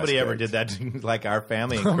got If their somebody ass ever kicked. did that to like our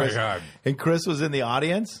family, and Oh my Chris, God. and Chris was in the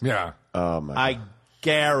audience, Yeah. Oh my! I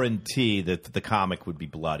guarantee that the comic would be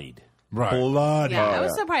bloodied. Right. Bloody. Yeah, I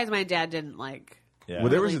was surprised my dad didn't Yeah. Well,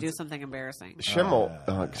 there really was a- do something embarrassing. Schimmel,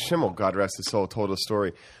 God rest his soul, told a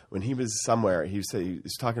story when he was somewhere. He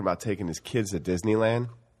was talking about taking his kids to Disneyland,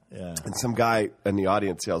 Yeah. and some guy in the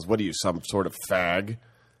audience yells, "What are you, some sort of fag?"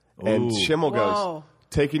 And Schimmel goes, Whoa.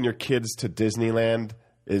 "Taking your kids to Disneyland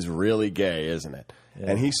is really gay, isn't it?"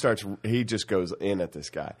 And he just goes in at this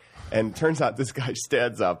guy, and turns out this guy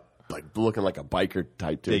stands up. Like looking like a biker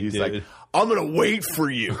type dude. Big He's dude. like, "I'm gonna wait for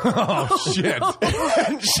you." Oh shit.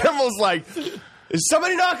 And Schimmel's like, "Is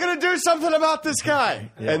somebody not going to do something about this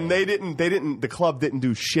guy?" And they didn't. The club didn't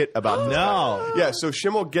do shit about this No. guy. Yeah, so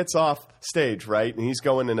Schimmel gets off stage, right? And he's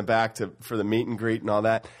going in the back for the meet and greet and all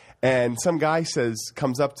that. And some guy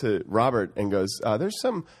comes up to Robert and goes, "There's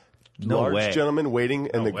some large way. gentleman waiting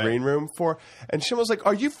in the way. green room for." And Schimmel's like,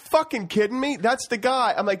 "Are you fucking kidding me? That's the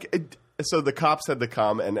guy." I'm like, So the cops had to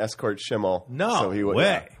come and escort Schimmel. No so he would,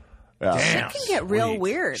 way. Yeah. Damn, It can get real sweet.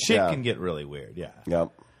 weird. Shit Yeah. can get really weird. Yeah. Yep.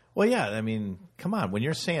 Well, yeah. I mean, come on. When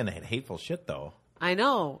you're saying hateful shit, though, I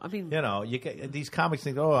know. I mean, you know, you get, these comics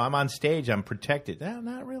think, "Oh, I'm on stage, I'm protected." No,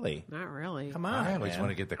 not really. not really. Come on, I always man.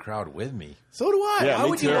 want to get the crowd with me. So do I. Yeah, why me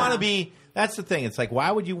would you too. want to be? That's the thing. It's like,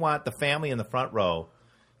 why would you want the family in the front row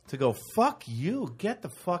to go? Fuck you. Get the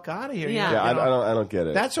fuck out of here. Yeah. You know, Yeah, I don't get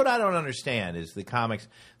it. That's what I don't understand is the comics.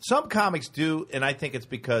 Some comics do, and I think it's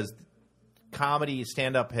because comedy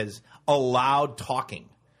stand-up has allowed talking.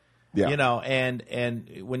 yeah. You know, and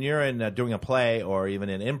when you're in doing a play or even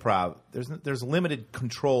in improv, there's limited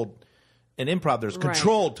controlled. In improv, there's Right.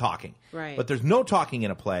 controlled talking, Right. but there's no talking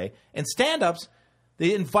in a play. And stand-ups,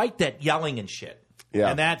 they invite that yelling and shit, Yeah.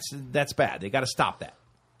 and that's bad. They got to stop that.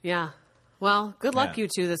 Yeah. Well, good luck, Yeah. you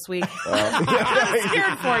two, this week. I'm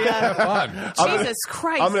scared for you. Fun. Jesus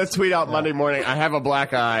Christ. I'm going to tweet out Monday morning. I have a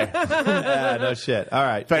black eye. No shit. All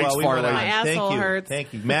right. Thanks, we went Farley. on. My Thank asshole you. hurts.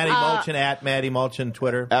 Thank you. Maddie Mulchin at Maddie Mulchin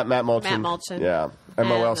Twitter. At Matt Mulchin. Matt Mulchin. Yeah.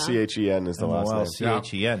 MOLCHEN is the last name.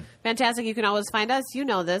 MOLCHEN. Fantastic. You can always find us. You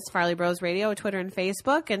know this. Farley Bros Radio, Twitter and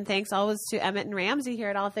Facebook. And thanks always to Emmett and Ramsey here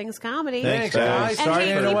at All Things Comedy. Thanks, guys. And Sorry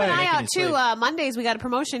hey, to keep an away. eye out Making you too. Mondays we got a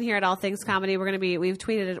promotion here at All Things Comedy. We've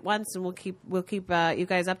tweeted it once, and we'll keep you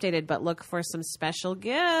guys updated. But look for some special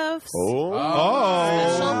gifts,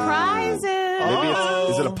 special prizes.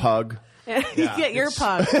 Maybe is it a pug? You get your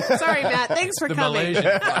pug. Sorry, Matt. Thanks for The coming.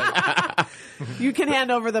 Malaysian flight. You can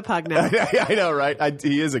hand over the pug now. I know, right?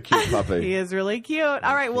 He is a cute puppy. He is really cute.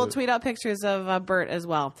 All right, we'll tweet out pictures of Bert as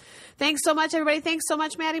well. Thanks so much, everybody. Thanks so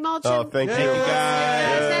much, Maddie Mulchin. Oh, thank you. Thank you,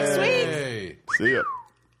 guys. See you guys next week. Hey. See ya.